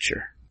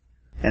picture.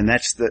 And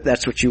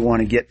that's what you want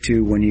to get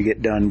to when you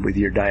get done with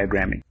your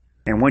diagramming.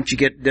 And once you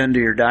get done to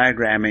your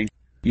diagramming,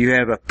 you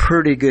have a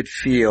pretty good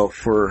feel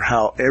for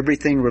how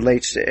everything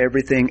relates to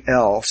everything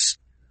else,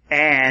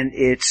 and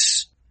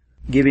it's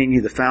giving you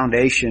the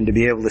foundation to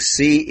be able to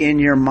see in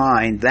your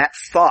mind that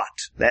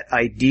thought, that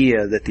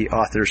idea that the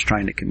author is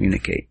trying to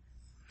communicate.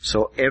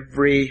 So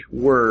every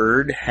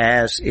word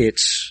has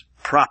its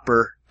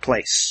proper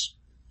place.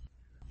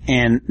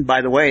 And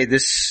by the way,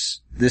 this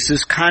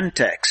is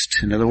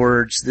context. In other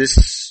words,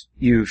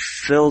 you've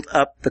filled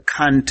up the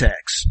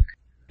context.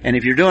 And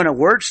if you're doing a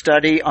word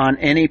study on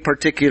any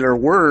particular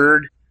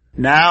word,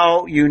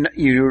 now you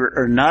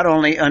are not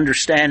only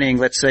understanding,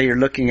 let's say you're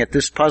looking at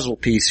this puzzle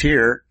piece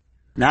here,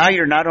 now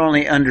you're not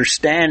only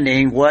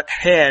understanding what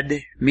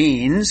head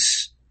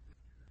means,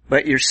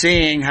 but you're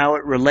seeing how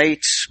it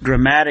relates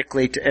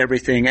grammatically to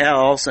everything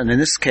else, and in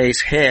this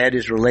case, head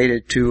is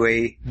related to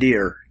a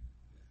deer.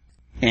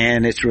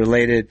 And it's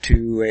related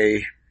to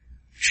a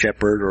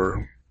shepherd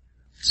or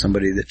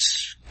somebody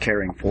that's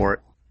caring for it.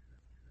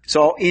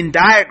 So in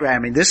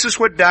diagramming, this is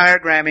what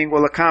diagramming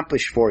will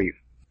accomplish for you.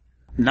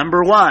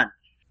 Number one,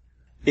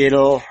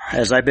 it'll,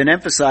 as I've been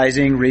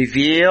emphasizing,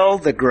 reveal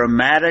the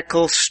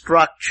grammatical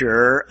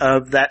structure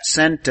of that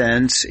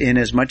sentence in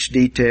as much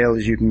detail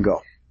as you can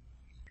go.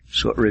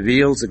 So it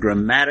reveals the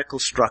grammatical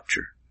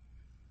structure.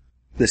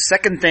 The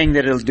second thing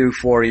that it'll do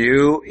for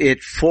you,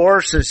 it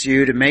forces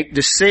you to make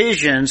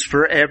decisions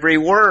for every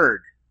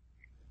word.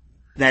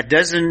 That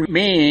doesn't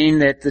mean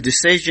that the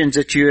decisions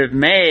that you have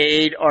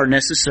made are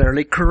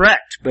necessarily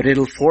correct, but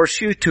it'll force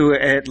you to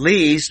at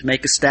least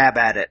make a stab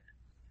at it.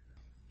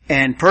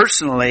 And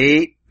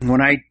personally,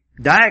 when I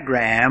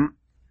diagram,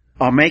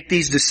 I'll make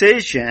these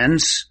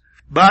decisions,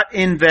 but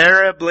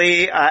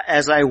invariably,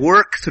 as I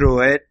work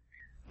through it,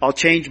 I'll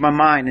change my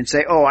mind and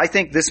say, oh, I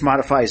think this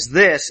modifies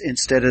this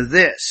instead of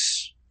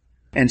this.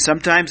 And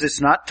sometimes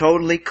it's not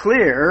totally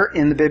clear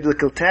in the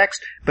biblical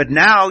text, but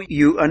now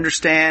you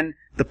understand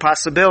the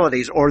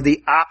possibilities or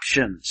the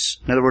options.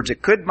 In other words,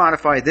 it could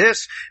modify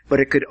this,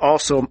 but it could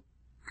also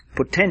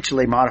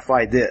potentially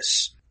modify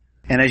this.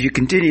 And as you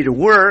continue to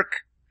work,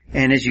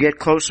 and as you get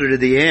closer to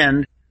the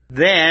end,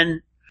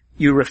 then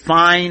you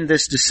refine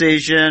this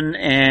decision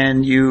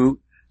and you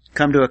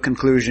come to a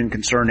conclusion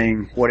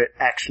concerning what it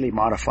actually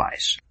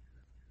modifies.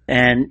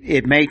 And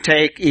it may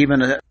take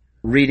even a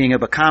reading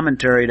of a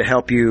commentary to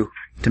help you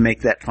to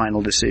make that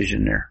final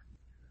decision there.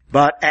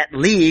 But at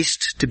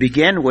least, to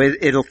begin with,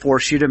 it'll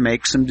force you to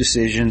make some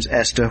decisions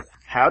as to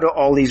how do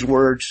all these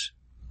words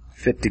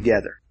fit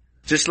together.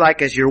 Just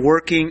like as you're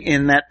working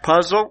in that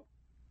puzzle,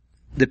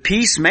 the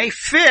piece may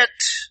fit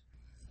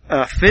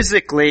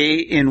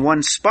physically in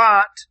one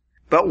spot,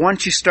 but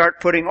once you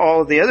start putting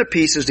all of the other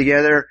pieces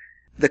together,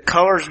 the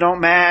colors don't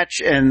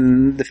match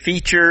and the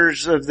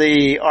features of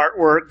the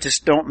artwork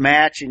just don't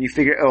match, and you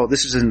figure, oh,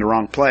 this is in the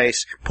wrong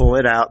place. Pull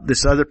it out.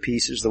 This other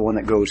piece is the one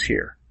that goes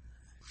here.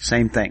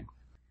 Same thing.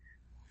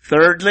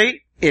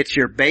 Thirdly, it's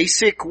your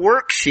basic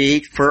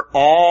worksheet for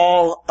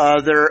all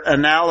other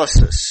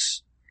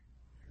analysis.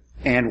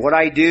 And what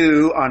I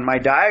do on my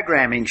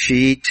diagramming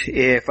sheet,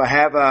 if I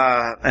have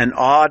an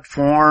odd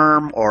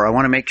form, or I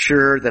want to make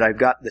sure that I've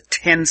got the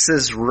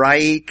tenses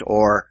right,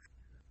 or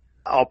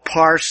I'll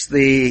parse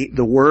the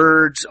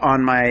words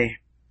on my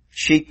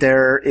sheet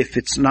there if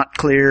it's not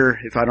clear,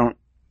 if I don't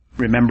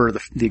remember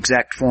the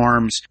exact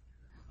forms.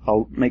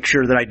 I'll make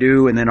sure that I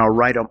do, and then I'll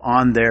write them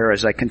on there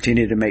as I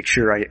continue to make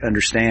sure I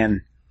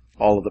understand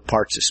all of the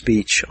parts of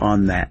speech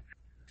on that.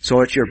 So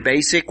it's your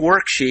basic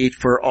worksheet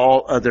for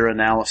all other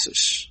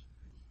analysis,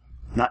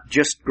 not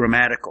just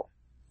grammatical.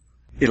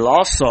 It'll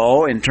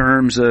also, in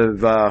terms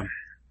of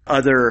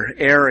other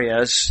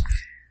areas,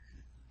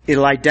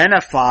 it'll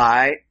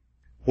identify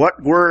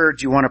what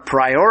words you want to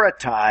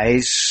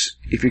prioritize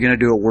if you're going to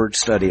do a word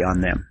study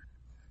on them.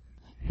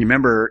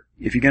 Remember,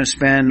 if you're going to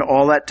spend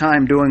all that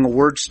time doing a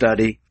word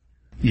study,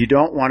 you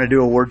don't want to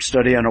do a word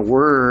study on a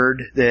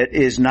word that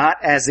is not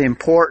as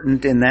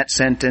important in that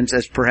sentence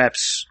as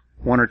perhaps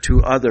one or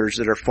two others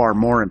that are far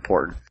more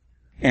important.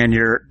 And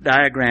your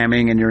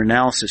diagramming and your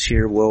analysis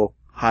here will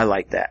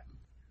highlight that.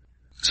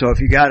 So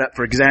if you got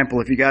for example,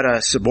 if you got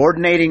a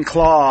subordinating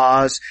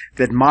clause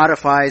that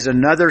modifies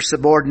another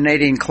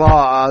subordinating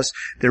clause,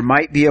 there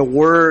might be a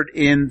word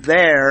in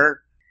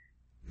there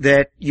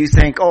that you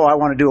think, oh, I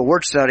want to do a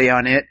word study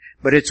on it,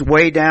 but it's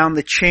way down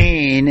the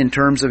chain in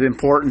terms of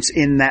importance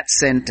in that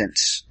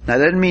sentence. Now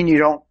that doesn't mean you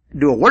don't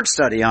do a word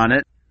study on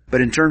it,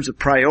 but in terms of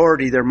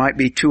priority, there might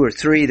be 2 or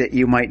 3 that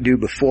you might do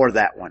before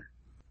that one.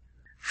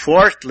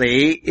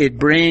 Fourthly, it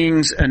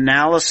brings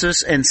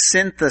analysis and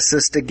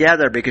synthesis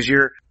together because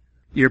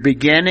you're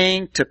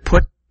beginning to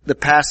put the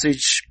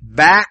passage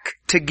back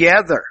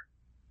together.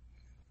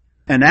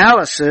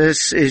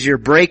 Analysis is you're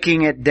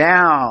breaking it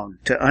down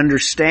to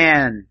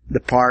understand the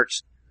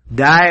parts.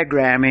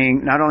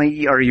 Diagramming, not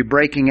only are you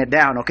breaking it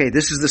down, okay,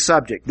 this is the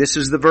subject, this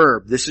is the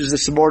verb, this is the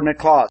subordinate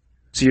clause.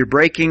 So you're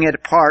breaking it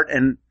apart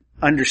and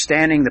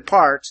understanding the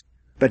parts,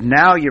 but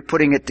now you're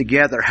putting it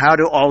together. How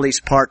do all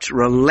these parts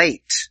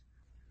relate?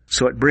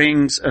 So it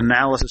brings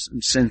analysis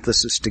and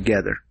synthesis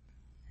together.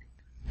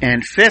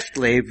 And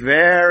fifthly,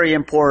 very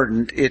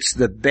important, it's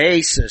the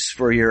basis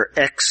for your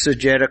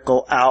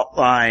exegetical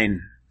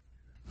outline.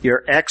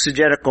 Your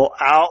exegetical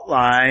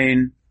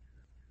outline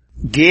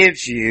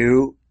gives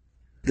you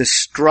the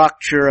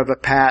structure of a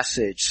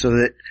passage so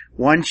that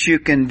once you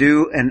can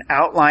do an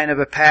outline of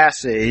a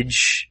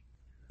passage,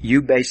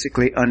 you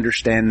basically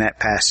understand that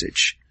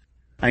passage.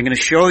 I'm going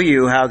to show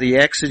you how the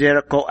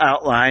exegetical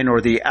outline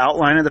or the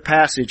outline of the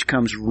passage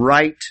comes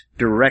right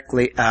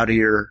directly out of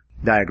your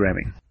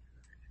diagramming.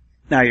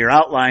 Now your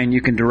outline, you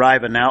can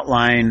derive an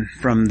outline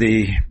from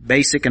the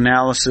basic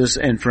analysis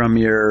and from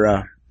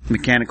your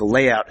mechanical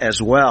layout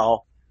as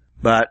well,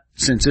 but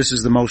since this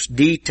is the most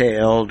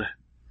detailed,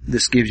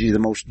 this gives you the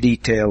most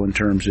detail in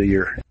terms of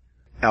your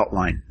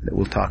outline that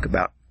we'll talk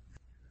about.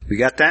 We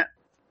got that?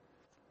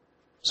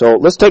 So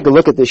let's take a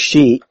look at this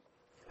sheet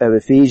of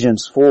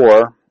Ephesians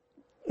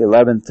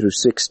 4:11 through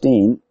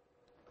 16.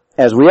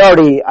 As we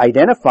already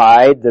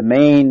identified the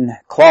main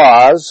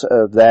clause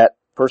of that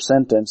first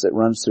sentence that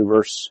runs through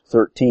verse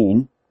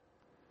 13,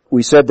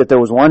 we said that there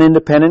was one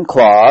independent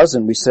clause,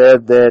 and we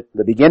said that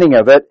the beginning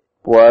of it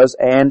was,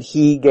 and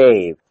he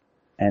gave.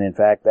 And in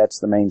fact, that's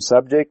the main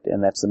subject,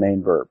 and that's the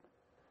main verb.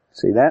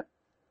 See that?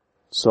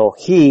 So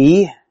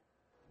he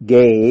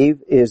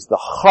gave is the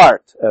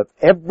heart of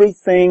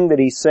everything that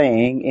he's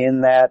saying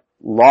in that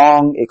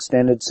long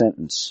extended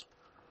sentence.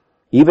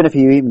 Even if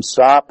you even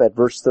stop at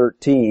verse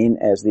 13,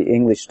 as the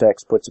English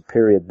text puts a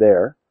period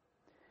there.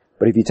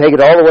 But if you take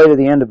it all the way to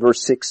the end of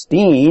verse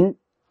 16,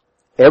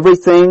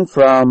 everything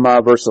from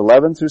verse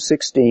 11 through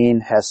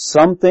 16 has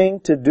something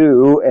to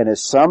do and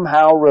is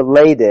somehow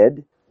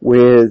related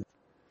with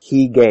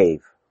he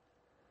gave.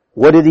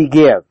 What did he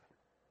give?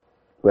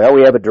 Well,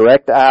 we have a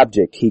direct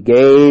object. He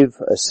gave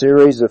a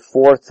series of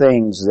 4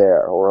 things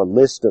there, or a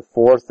list of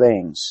 4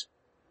 things.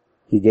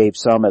 He gave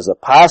some as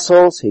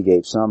apostles, he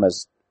gave some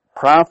as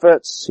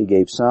prophets, he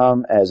gave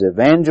some as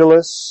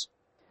evangelists,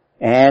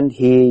 and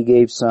he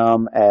gave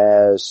some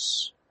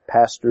as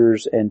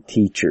pastors and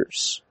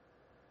teachers.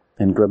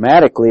 And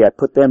grammatically, I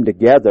put them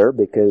together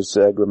because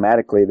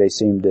grammatically they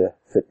seem to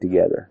fit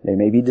together. They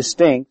may be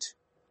distinct,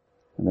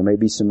 and there may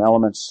be some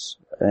elements,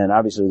 and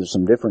obviously there's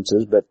some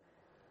differences, but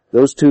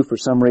those two for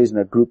some reason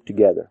are grouped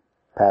together,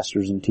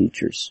 pastors and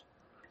teachers.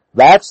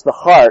 That's the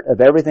heart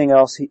of everything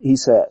else he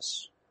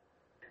says.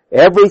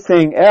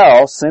 Everything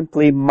else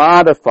simply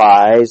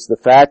modifies the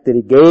fact that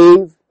he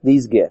gave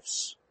these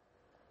gifts,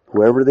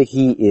 whoever the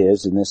he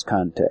is in this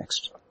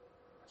context.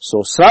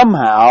 So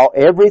somehow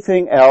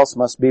everything else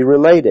must be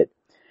related.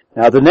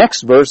 Now the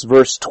next verse,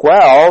 verse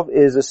 12,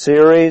 is a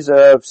series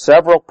of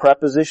several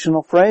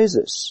prepositional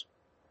phrases.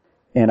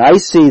 And I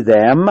see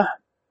them,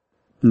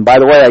 and by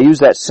the way, I use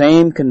that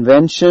same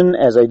convention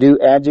as I do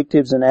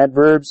adjectives and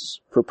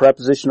adverbs for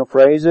prepositional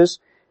phrases,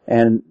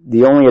 and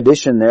the only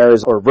addition there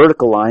is a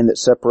vertical line that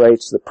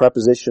separates the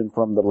preposition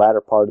from the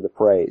latter part of the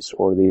phrase,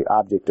 or the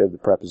object of the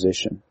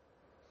preposition.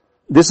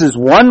 This is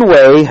one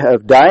way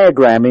of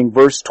diagramming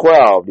verse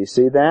 12. Do you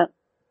see that?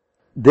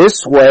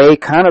 This way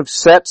kind of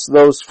sets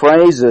those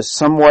phrases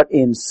somewhat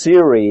in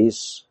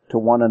series to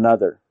one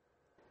another.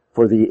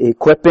 For the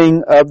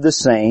equipping of the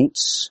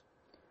saints,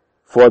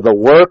 for the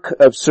work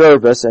of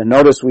service, and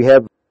notice we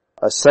have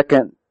a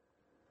second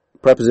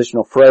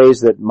prepositional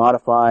phrase that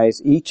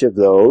modifies each of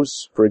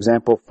those. For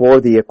example,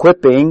 for the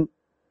equipping,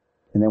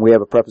 and then we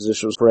have a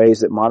prepositional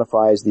phrase that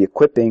modifies the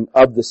equipping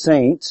of the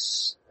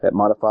saints, that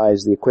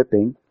modifies the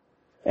equipping.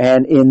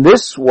 And in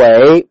this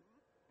way,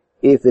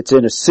 if it's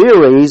in a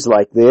series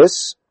like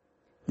this,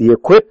 the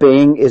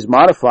equipping is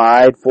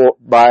modified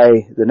by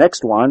the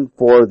next one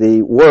for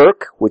the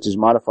work, which is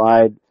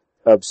modified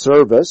of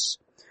service,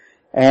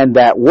 and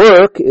that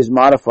work is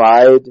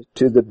modified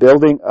to the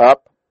building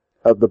up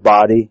of the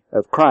body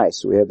of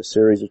Christ. So we have a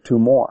series of 2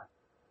 more.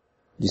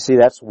 You see,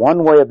 that's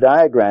one way of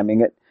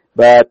diagramming it,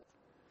 but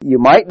you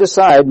might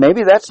decide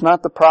maybe that's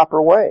not the proper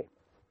way.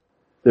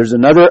 There's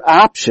another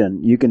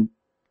option. You can,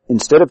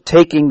 instead of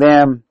taking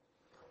them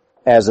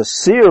as a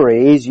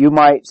series, you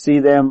might see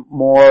them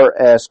more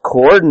as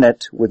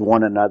coordinate with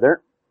one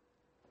another.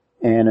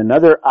 And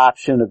another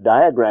option of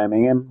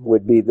diagramming them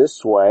would be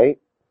this way,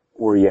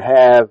 where you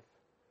have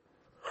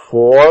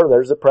for,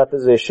 there's a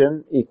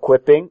preposition,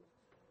 equipping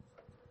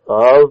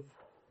of,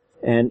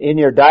 and in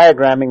your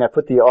diagramming I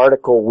put the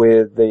article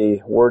with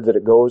the word that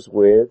it goes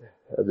with,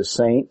 of the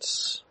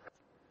saints.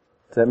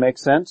 Does that make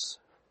sense?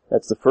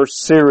 That's the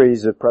first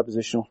series of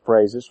prepositional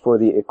phrases for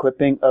the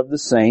equipping of the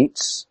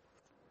saints.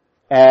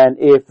 And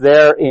if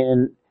they're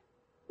in,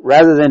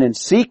 rather than in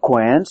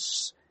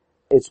sequence,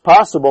 it's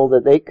possible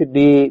that they could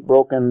be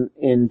broken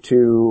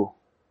into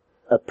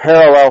a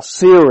parallel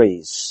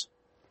series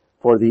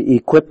for the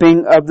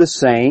equipping of the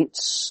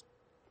saints,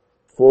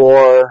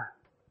 for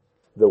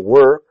the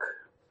work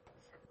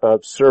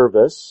of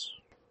service,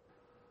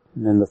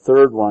 and then the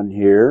third one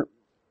here,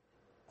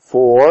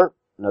 for,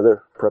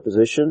 another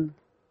preposition,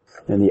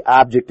 and the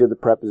object of the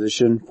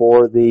preposition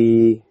for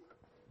the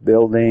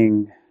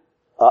building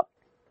up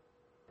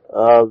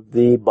of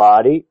the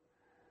body,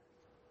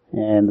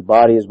 and the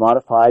body is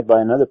modified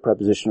by another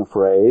prepositional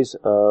phrase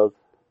of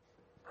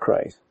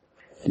Christ.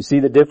 Do you see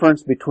the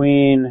difference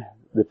between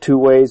the two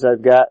ways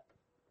I've got,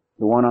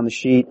 the one on the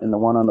sheet and the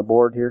one on the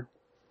board here?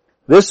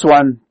 This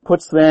one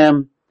puts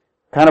them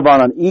kind of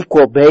on an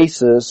equal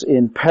basis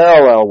in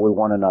parallel with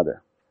one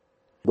another.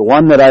 The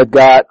one that I've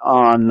got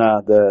on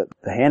the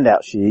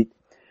handout sheet,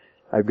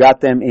 I've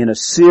got them in a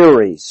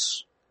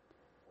series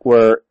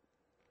where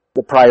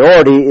the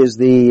priority is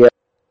the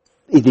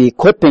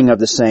equipping of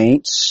the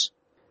saints,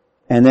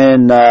 and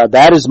then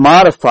that is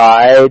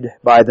modified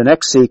by the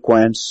next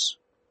sequence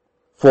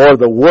for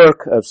the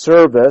work of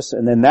service,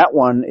 and then that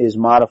one is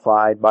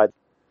modified by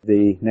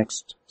the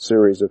next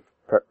series of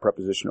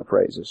prepositional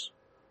phrases.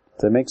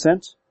 Does that make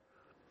sense?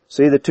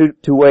 See the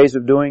two ways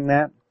of doing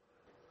that?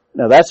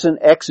 Now that's an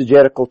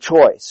exegetical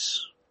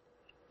choice,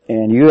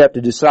 and you have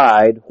to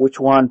decide which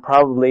one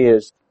probably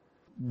is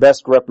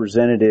best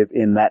representative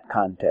in that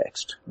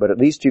context. But at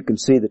least you can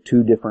see the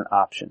two different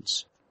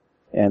options.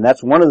 And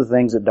that's one of the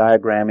things that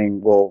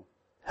diagramming will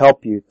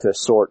help you to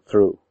sort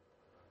through.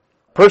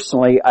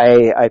 Personally,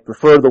 I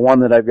prefer the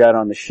one that I've got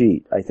on the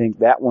sheet. I think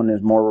that one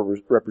is more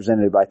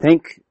representative. I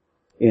think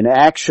in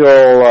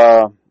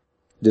actual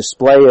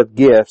display of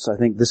gifts, I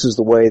think this is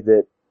the way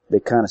that they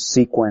kind of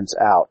sequence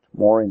out,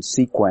 more in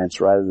sequence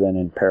rather than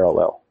in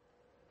parallel.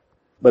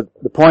 But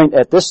the point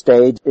at this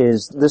stage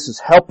is this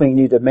is helping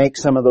you to make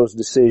some of those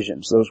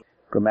decisions, those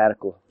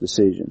grammatical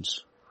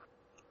decisions.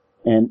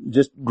 And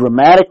just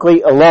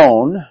grammatically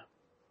alone,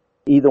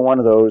 either one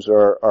of those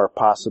are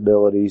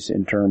possibilities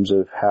in terms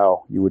of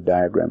how you would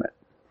diagram it.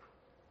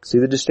 See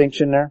the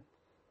distinction there?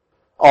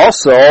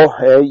 Also,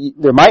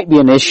 there might be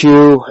an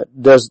issue,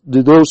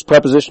 do those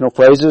prepositional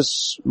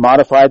phrases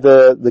modify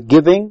the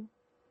giving?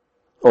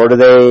 Or do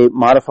they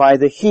modify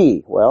the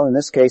he? Well, in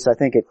this case, I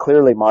think it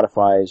clearly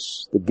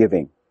modifies the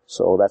giving.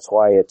 So that's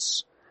why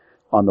it's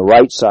on the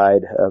right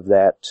side of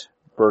that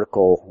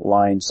vertical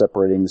line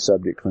separating the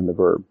subject from the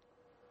verb.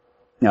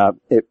 Now,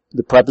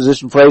 the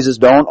preposition phrases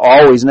don't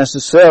always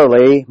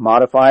necessarily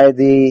modify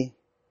the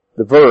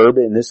verb.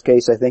 In this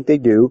case, I think they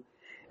do.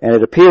 And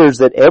it appears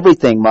that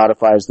everything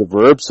modifies the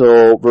verb.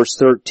 So verse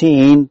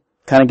 13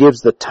 kind of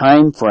gives the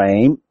time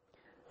frame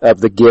of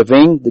the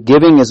giving. The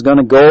giving is going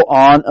to go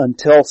on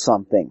until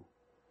something.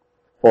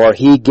 Or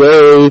he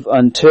gave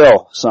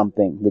until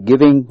something. The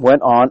giving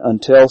went on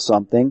until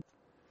something.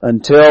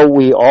 Until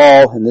we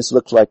all, and this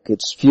looks like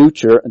it's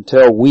future,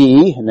 until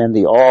we, and then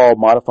the all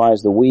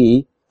modifies the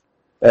we,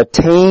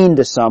 attain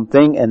to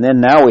something, and then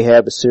now we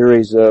have a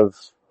series of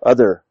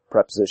other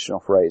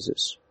prepositional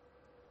phrases.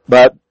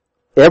 But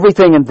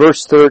everything in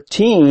verse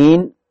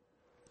 13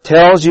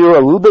 tells you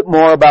a little bit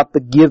more about the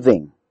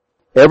giving.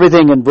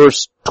 Everything in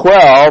verse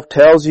 12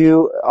 tells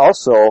you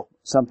also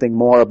something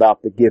more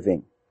about the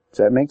giving. Does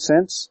that make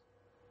sense?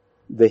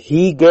 The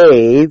he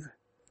gave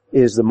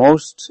is the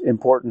most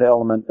important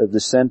element of the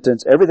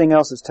sentence. Everything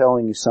else is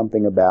telling you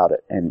something about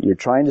it, and you're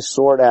trying to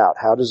sort out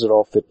how does it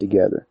all fit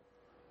together.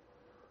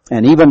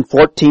 And even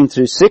 14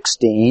 through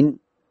 16,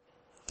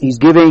 he's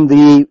giving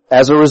the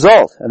as a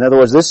result. In other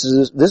words, this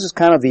is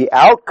kind of the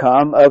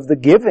outcome of the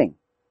giving.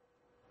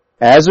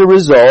 As a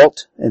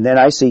result, and then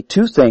I see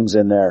two things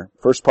in there.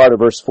 First part of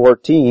verse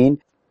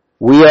 14,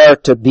 we are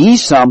to be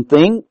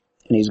something,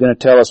 and he's going to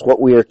tell us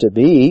what we are to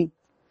be.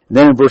 And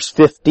then in verse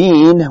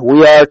 15,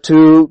 we are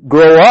to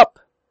grow up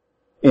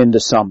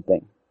into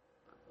something.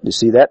 You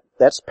see that?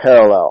 That's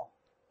parallel.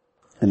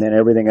 And then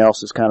everything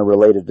else is kind of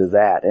related to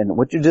that. And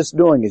what you're just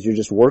doing is you're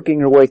just working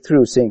your way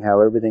through seeing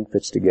how everything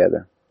fits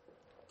together.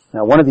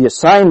 Now one of the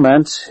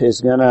assignments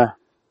is going to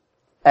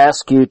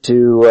ask you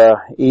to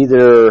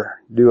either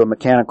do a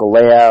mechanical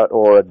layout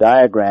or a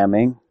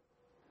diagramming.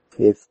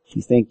 If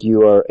you think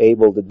you are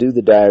able to do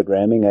the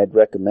diagramming, I'd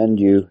recommend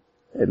you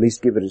at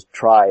least give it a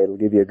try. It'll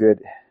give you a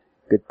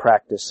good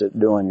practice at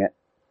doing it.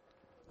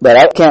 But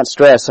I can't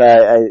stress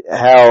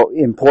how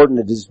important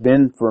it has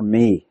been for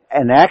me.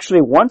 And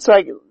actually, once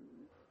I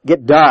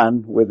get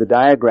done with the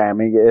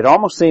diagramming, it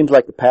almost seems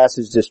like the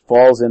passage just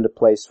falls into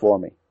place for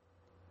me.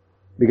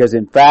 Because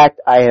in fact,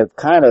 I have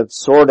kind of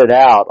sorted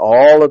out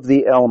all of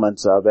the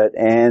elements of it,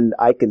 and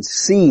I can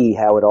see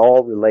how it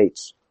all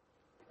relates.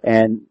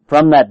 And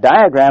from that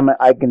diagram,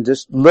 I can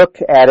just look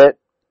at it,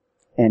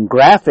 and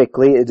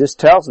graphically, it just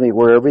tells me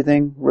where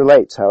everything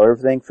relates, how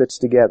everything fits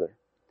together.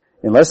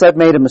 Unless I've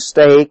made a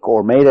mistake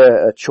or made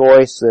a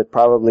choice that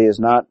probably is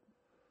not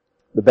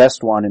the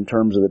best one in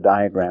terms of the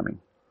diagramming.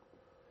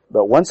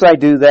 But once I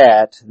do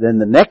that, then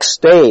the next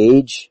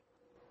stage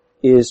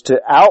is to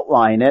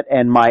outline it,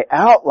 and my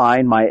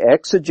outline, my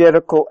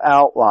exegetical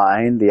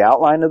outline, the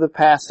outline of the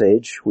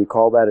passage, we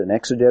call that an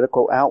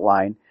exegetical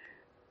outline.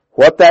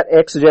 What that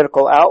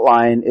exegetical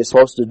outline is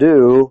supposed to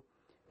do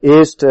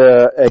is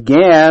to,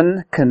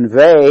 again,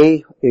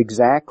 convey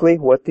exactly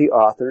what the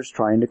author's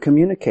trying to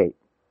communicate.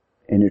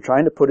 And you're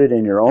trying to put it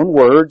in your own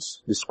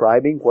words,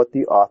 describing what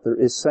the author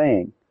is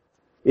saying.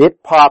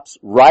 It pops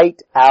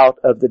right out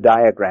of the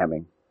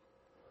diagramming.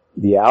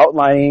 The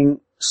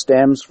outlining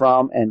stems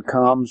from and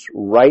comes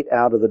right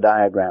out of the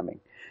diagramming.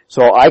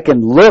 So I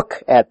can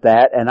look at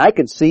that and I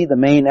can see the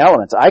main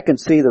elements. I can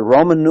see the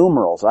Roman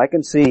numerals. I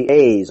can see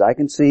A's. I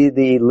can see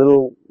the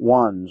little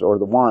ones or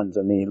the ones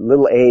and the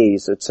little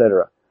A's,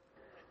 etc.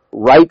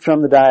 Right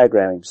from the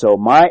diagramming. So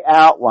my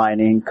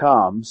outlining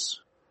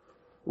comes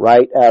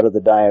right out of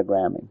the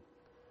diagramming.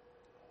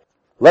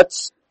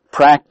 Let's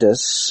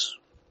practice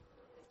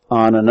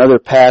on another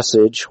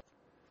passage.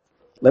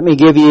 Let me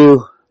give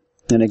you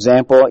an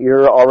example.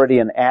 You're already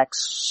in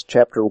Acts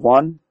chapter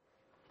 1.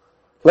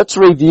 Let's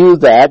review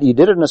that. You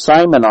did an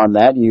assignment on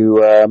that.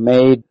 You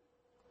made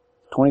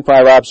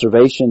 25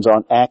 observations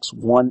on Acts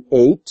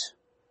 1:8.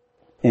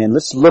 And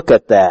let's look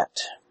at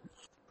that.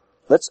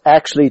 Let's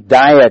actually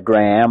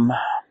diagram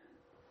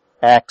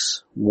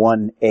Acts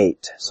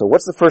 1:8. So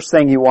what's the first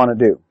thing you want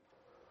to do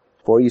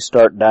before you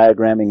start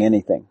diagramming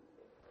anything?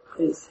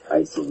 Is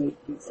isolate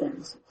the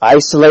sentence.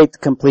 Isolate the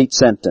complete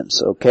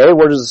sentence. Okay,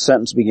 where does the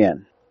sentence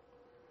begin?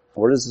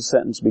 Where does the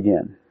sentence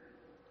begin?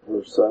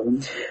 Verse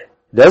 7.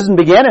 It doesn't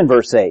begin in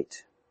verse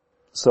 8.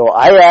 So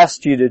I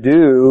asked you to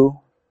do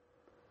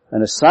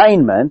an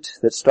assignment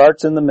that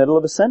starts in the middle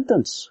of a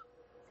sentence.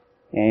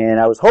 And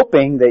I was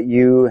hoping that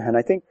you, and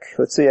I think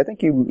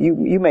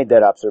you made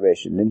that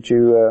observation, didn't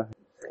you?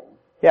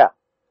 Yeah.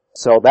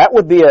 So that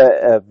would be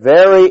a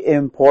very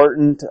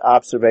important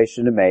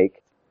observation to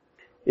make,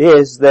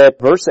 is that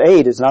verse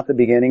 8 is not the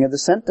beginning of the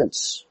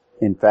sentence.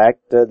 In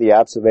fact, the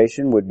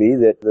observation would be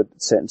that the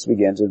sentence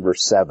begins in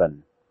verse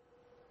 7.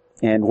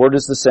 And where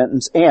does the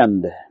sentence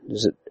end?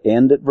 Does it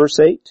end at verse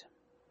 8?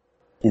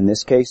 In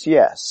this case,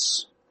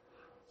 yes.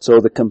 So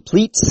the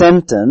complete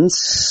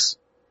sentence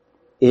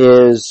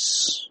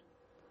is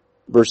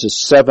verses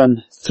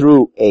 7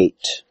 through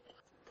 8.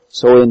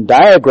 So in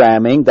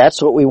diagramming,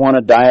 that's what we want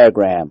to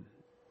diagram.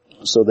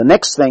 So the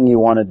next thing you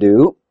want to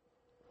do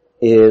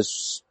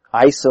is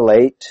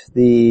isolate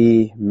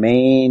the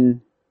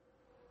main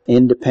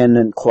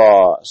independent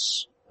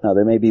clause. Now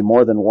there may be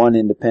more than one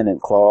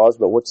independent clause,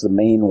 but what's the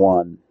main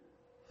one?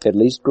 At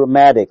least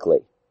grammatically.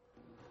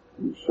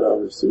 You shall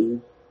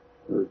receive,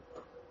 or you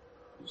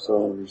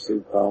shall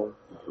receive power.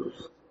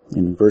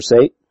 In verse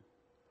 8?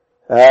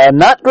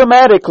 Not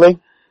grammatically.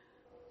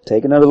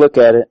 Take another look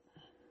at it.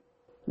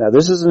 Now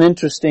this is an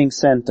interesting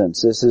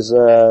sentence. This is,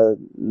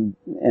 and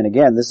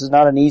again, this is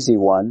not an easy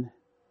one.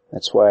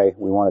 That's why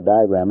we want to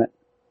diagram it.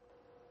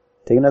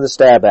 Take another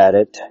stab at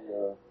it.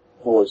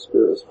 Holy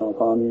Spirit has come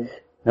upon you.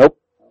 Nope.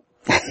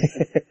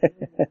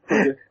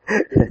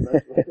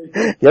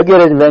 You'll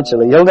get it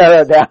eventually. You'll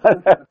narrow it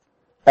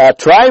down.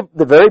 Try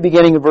the very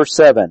beginning of verse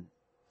 7.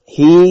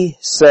 He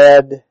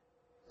said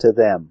to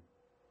them.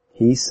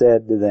 He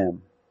said to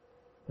them.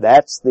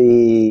 That's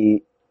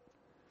the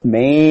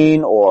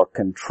main or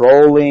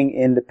controlling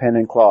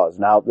independent clause.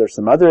 Now, there's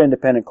some other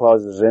independent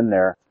clauses in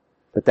there,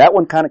 but that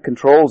one kind of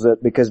controls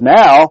it because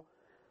now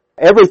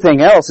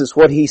everything else is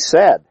what he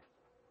said.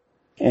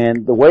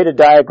 And the way to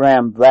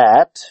diagram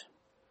that,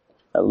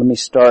 let me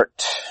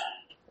start.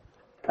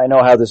 I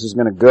know how this is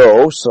going to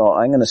go, so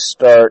I'm going to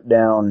start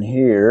down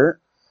here.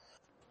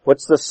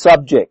 What's the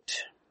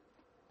subject?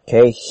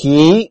 Okay,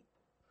 he,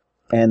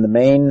 and the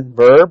main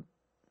verb?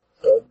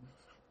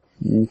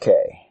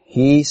 Okay,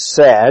 he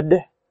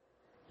said.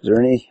 Is there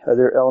any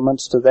other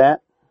elements to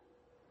that?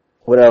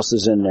 What else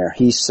is in there?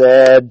 He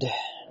said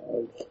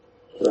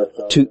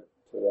to,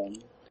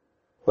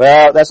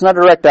 well, that's not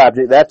a direct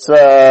object, that's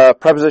a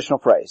prepositional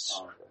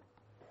phrase.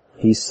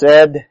 He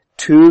said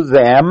to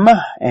them,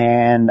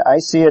 and I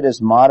see it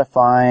as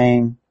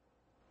modifying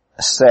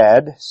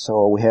said,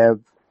 so we have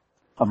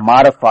a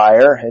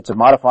modifier, it's a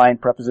modifying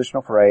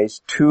prepositional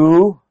phrase,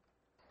 to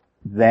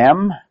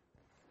them.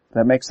 Does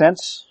that make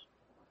sense?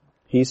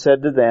 He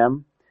said to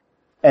them.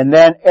 And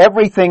then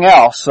everything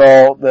else,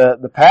 so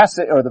the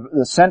passage, or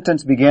the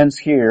sentence begins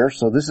here,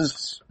 so this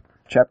is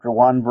chapter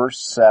 1 verse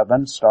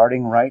 7,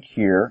 starting right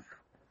here,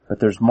 but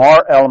there's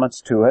more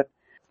elements to it.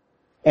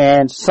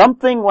 And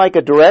something like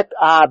a direct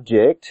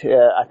object,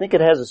 I think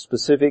it has a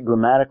specific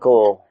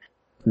grammatical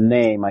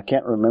name, I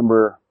can't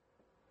remember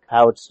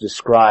how it's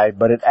described,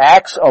 but it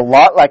acts a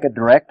lot like a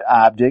direct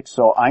object,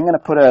 so I'm going to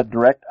put a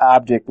direct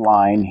object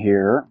line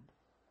here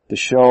to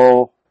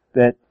show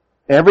that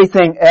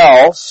everything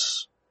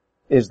else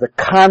is the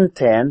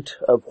content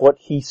of what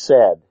he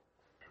said.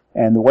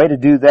 And the way to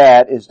do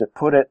that is to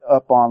put it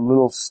up on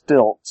little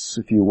stilts,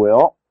 if you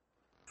will.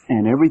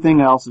 And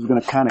everything else is going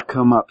to kind of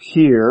come up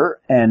here.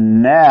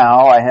 And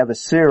now I have a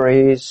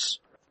series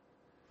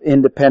of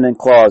independent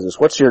clauses.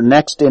 What's your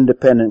next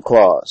independent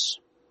clause?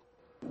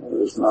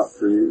 It is not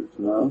for you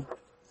to know.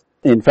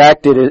 In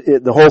fact,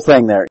 the whole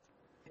thing there.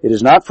 It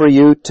is not for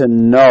you to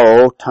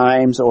know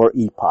times or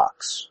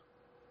epochs.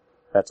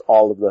 That's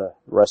all of the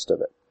rest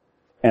of it.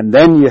 And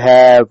then you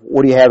have,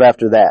 what do you have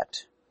after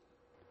that?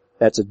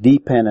 That's a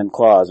dependent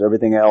clause,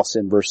 everything else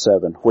in verse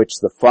 7, which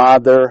the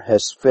Father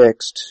has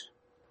fixed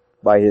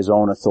by His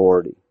own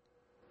authority.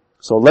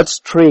 So let's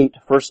treat,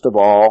 first of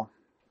all,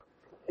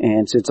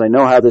 and since I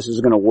know how this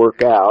is going to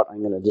work out,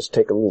 I'm going to just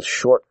take a little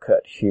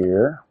shortcut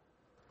here,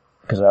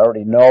 because I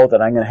already know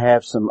that I'm going to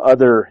have some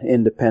other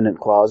independent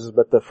clauses,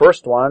 but the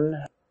first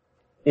one,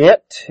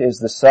 it is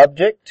the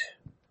subject,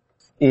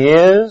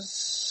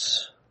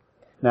 is...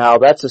 Now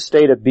that's a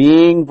state of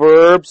being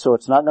verb, so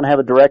it's not going to have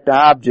a direct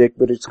object,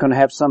 but it's going to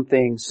have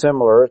something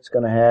similar. It's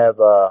going to have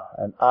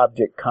an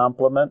object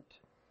complement.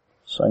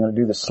 So I'm going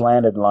to do the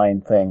slanted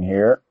line thing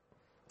here.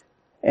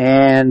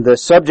 And the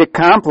subject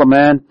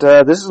complement,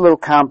 this is a little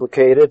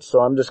complicated,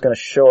 so I'm just going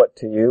to show it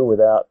to you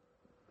without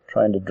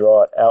trying to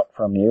draw it out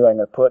from you. I'm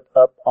going to put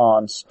up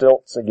on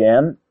stilts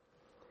again.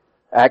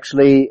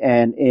 Actually,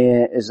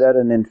 is that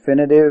an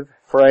infinitive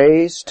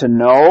phrase? To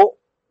know.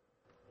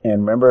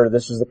 And remember,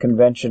 this is the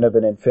convention of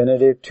an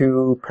infinitive,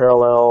 two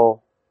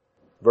parallel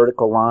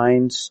vertical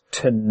lines.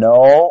 To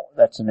know,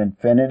 that's an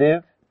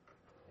infinitive.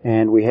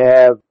 And we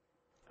have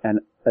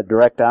a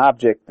direct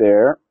object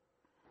there.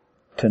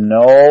 To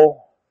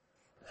know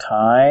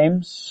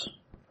times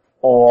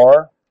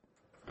or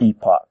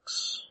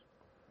epochs.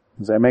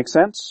 Does that make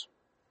sense?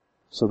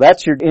 So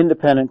that's your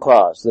independent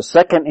clause, the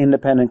second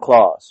independent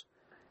clause.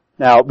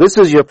 Now, this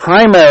is your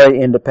primary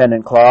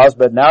independent clause,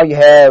 but now you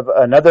have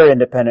another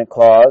independent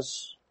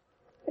clause.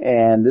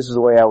 And this is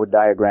the way I would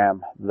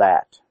diagram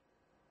that.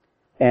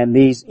 And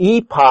these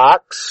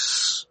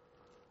epochs,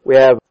 we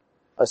have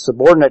a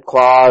subordinate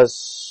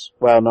clause,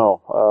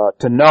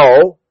 to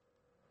know,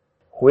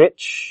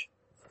 which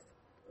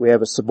we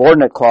have a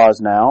subordinate clause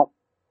now.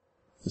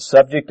 The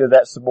subject of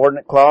that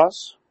subordinate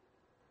clause?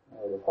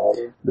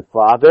 The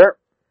Father.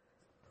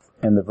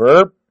 And the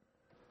verb?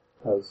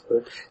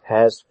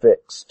 Has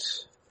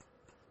fixed.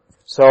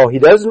 So he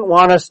doesn't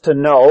want us to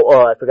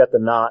know, I forgot the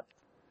not,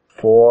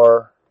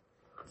 for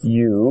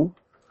you.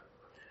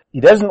 He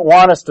doesn't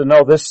want us to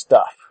know this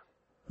stuff.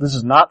 This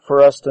is not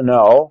for us to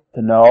know,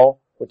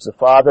 which the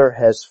Father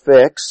has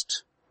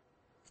fixed.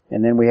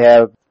 And then we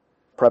have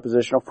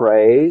prepositional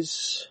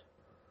phrase,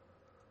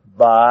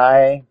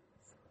 by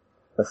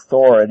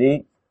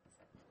authority.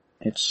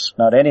 It's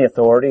not any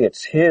authority,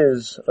 it's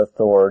His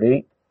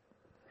authority.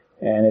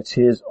 And it's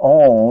His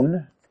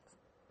own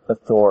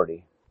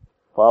authority.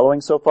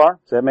 Following so far?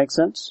 Does that make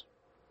sense?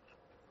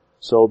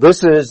 So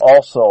this is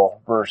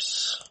also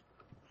verse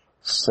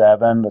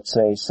 7, let's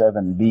say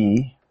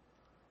 7b.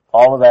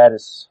 All of that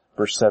is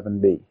verse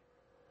 7b.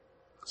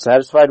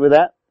 Satisfied with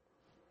that?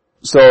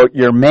 So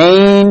your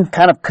main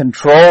kind of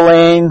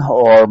controlling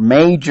or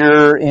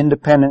major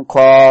independent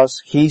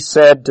clause, He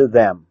said to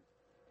them.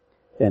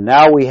 And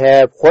now we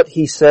have what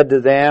He said to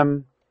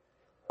them,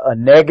 a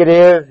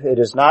negative. It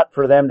is not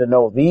for them to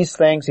know these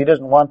things. He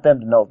doesn't want them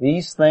to know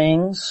these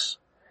things,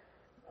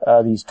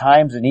 these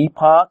times and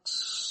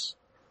epochs.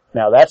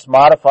 Now that's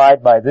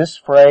modified by this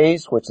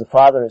phrase, which the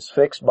Father has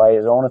fixed by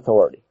His own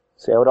authority.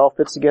 See how it all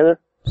fits together?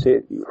 See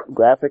it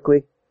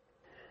graphically?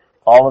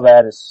 All of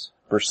that is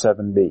verse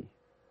 7b.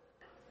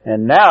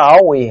 And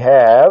now we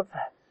have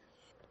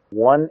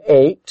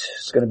 1:8.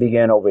 It's going to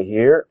begin over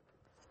here,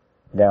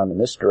 down in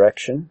this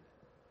direction.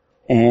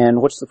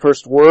 And what's the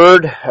first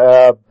word?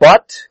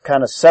 But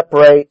kind of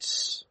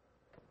separates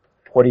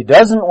what He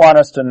doesn't want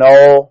us to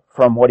know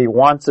from what He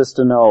wants us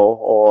to know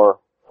or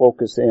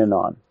focus in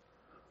on.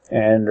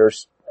 And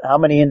there's how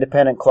many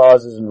independent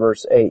clauses in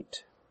verse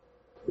 8?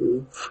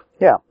 2.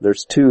 Yeah,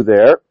 there's 2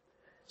 there.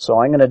 So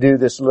I'm going to do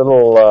this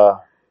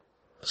little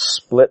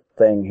split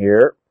thing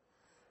here.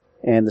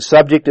 And the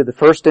subject of the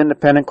first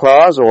independent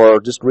clause, or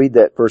just read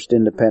that first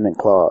independent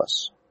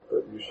clause.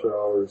 But you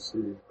shall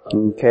receive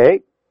power.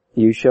 Okay.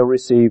 You shall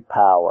receive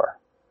power.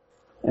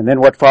 And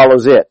then what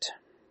follows it?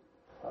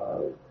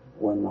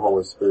 When the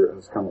Holy Spirit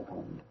has come upon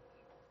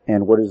you.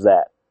 And what is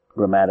that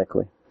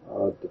grammatically?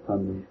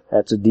 Dependent.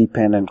 That's a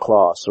dependent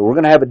clause. So we're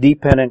going to have a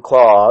dependent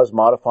clause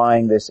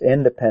modifying this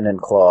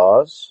independent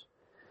clause.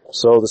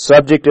 So the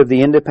subject of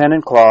the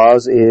independent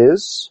clause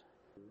is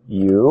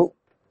you.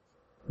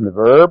 And the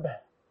verb?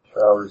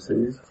 Shall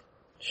receive.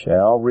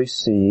 Shall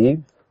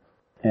receive.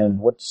 And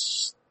what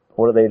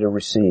are they to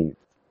receive?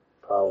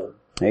 Power.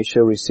 They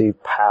shall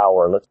receive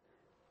power.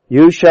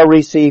 You shall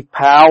receive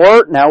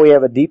power. Now we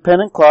have a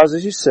dependent clause,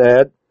 as you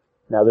said.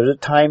 Now there's a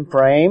time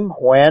frame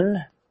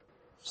when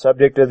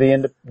Subject of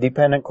the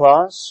dependent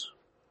clause?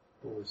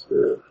 Holy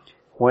Spirit.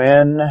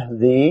 When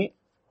the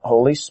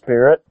Holy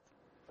Spirit,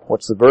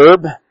 what's the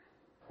verb?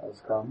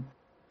 Has come.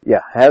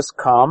 Yeah, has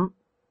come.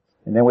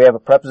 And then we have a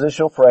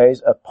prepositional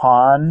phrase,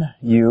 upon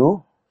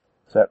you.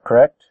 Is that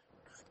correct?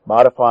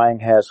 Modifying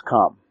has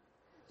come.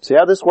 See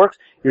how this works?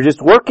 You're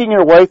just working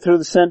your way through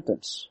the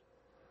sentence.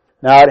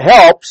 Now it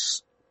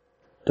helps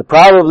to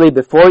probably,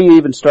 before you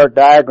even start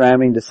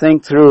diagramming, to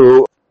think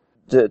through,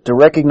 to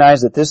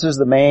recognize that this is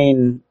the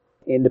main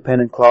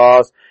independent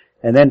clause,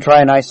 and then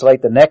try and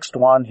isolate the next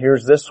one.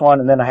 Here's this one,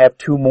 and then I have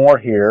two more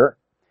here.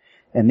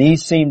 And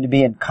these seem to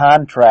be in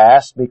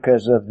contrast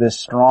because of this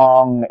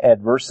strong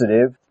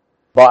adversative,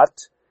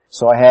 but.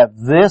 So I have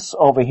this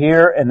over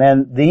here, and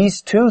then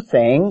these two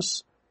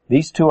things,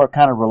 these two are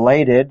kind of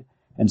related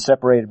and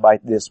separated by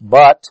this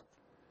but.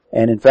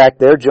 And in fact,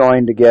 they're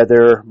joined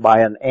together by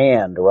an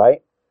and,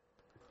 right?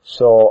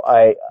 So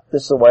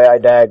this is the way I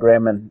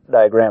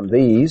diagram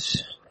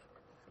these.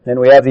 Then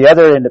we have the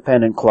other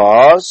independent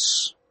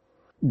clause.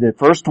 The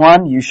first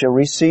one, you shall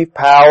receive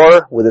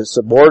power, with a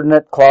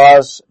subordinate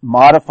clause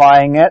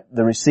modifying it.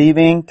 The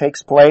receiving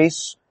takes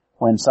place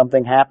when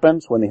something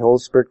happens, when the Holy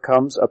Spirit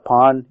comes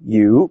upon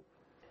you.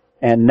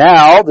 And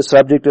now, the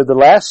subject of the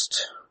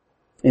last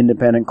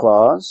independent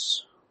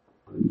clause,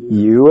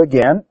 you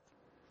again,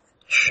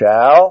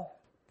 shall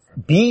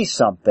be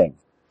something.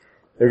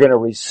 They're going to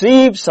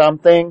receive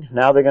something,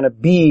 now they're going to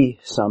be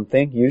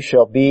something. You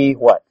shall be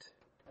what?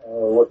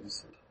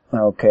 Witnesses.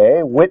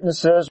 Okay,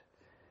 witnesses,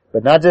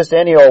 but not just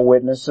any old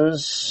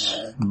witnesses,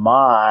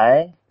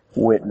 my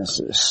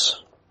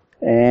witnesses.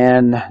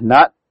 And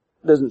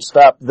doesn't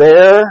stop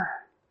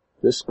there.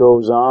 This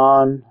goes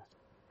on.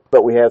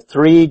 But we have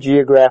 3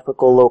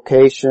 geographical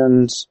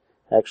locations.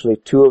 Actually,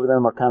 2 of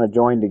them are kind of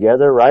joined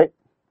together, right?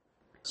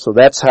 So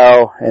that's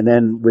how, and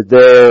then with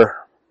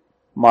their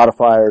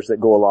modifiers that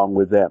go along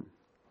with them.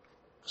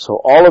 So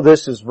all of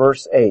this is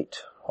verse 8.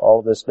 All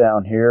of this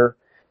down here.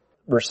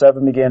 Verse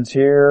 7 begins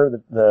here.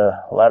 The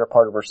latter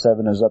part of verse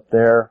 7 is up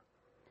there.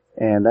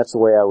 And that's the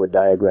way I would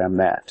diagram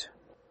that.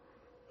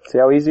 See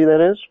how easy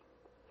that is?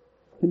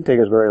 Didn't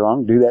take us very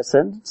long to do that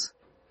sentence.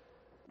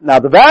 Now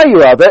the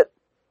value of it,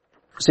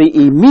 see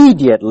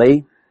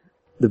immediately,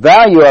 the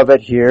value of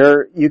it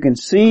here, you can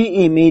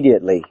see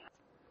immediately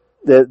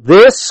that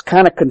this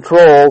kind of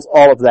controls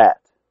all of that.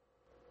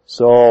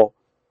 So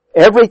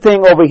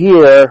everything over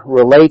here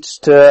relates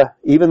to,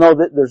 even though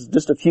there's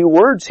just a few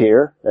words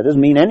here, that doesn't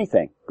mean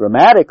anything.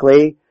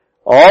 Grammatically,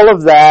 all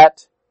of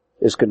that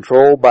is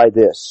controlled by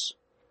this.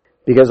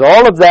 Because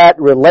all of that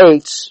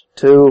relates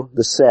to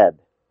the said.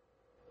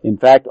 In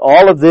fact,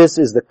 all of this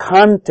is the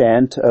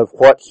content of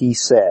what he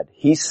said.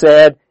 He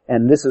said,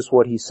 and this is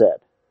what he said.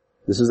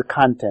 This is the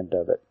content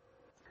of it.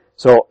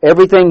 So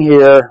everything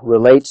here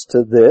relates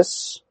to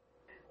this.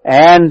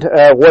 And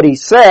what he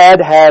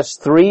said has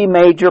 3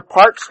 major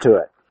parts to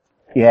it.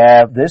 You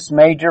have this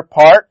major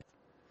part.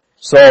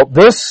 So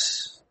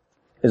this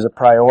is a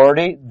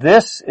priority.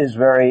 This is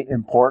very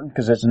important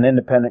because it's an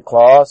independent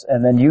clause.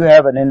 And then you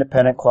have an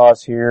independent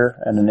clause here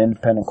and an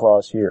independent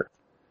clause here.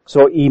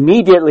 So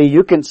immediately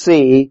you can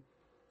see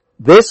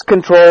this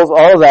controls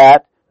all of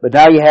that, but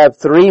now you have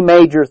 3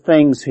 major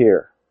things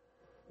here.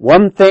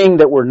 1 thing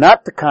that we're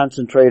not to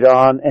concentrate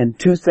on and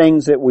 2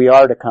 things that we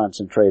are to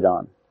concentrate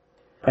on.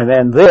 And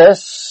then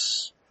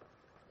this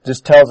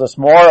just tells us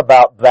more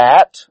about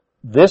that.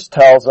 This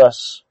tells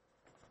us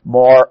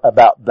more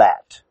about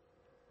that.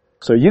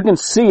 So you can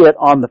see it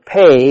on the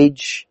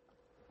page,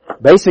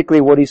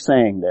 basically what he's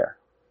saying there.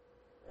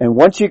 And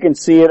once you can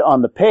see it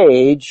on the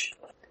page,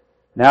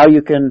 now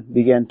you can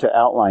begin to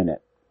outline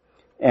it.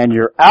 And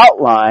your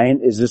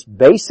outline is just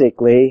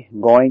basically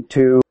going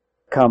to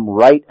come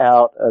right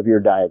out of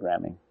your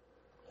diagramming.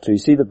 So you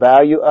see the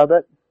value of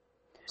it?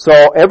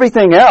 So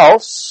everything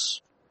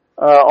else,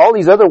 all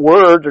these other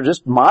words are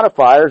just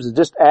modifiers that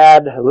just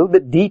add a little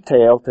bit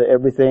detail to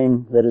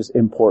everything that is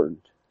important.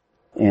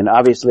 And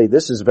obviously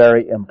this is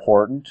very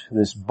important,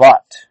 this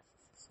but,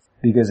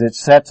 because it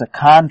sets a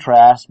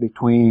contrast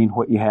between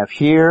what you have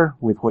here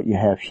with what you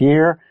have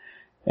here.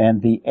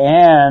 And the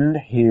and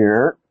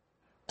here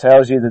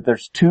tells you that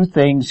there's 2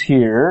 things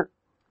here.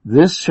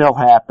 This shall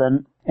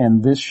happen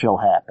and this shall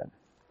happen.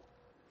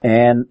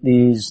 And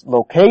these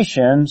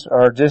locations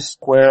are just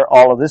where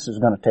all of this is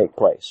going to take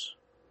place.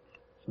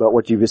 But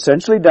what you've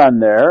essentially done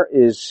there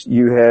is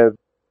you have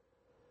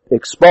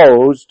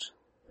exposed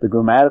the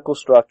grammatical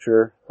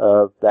structure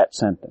of that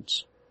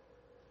sentence.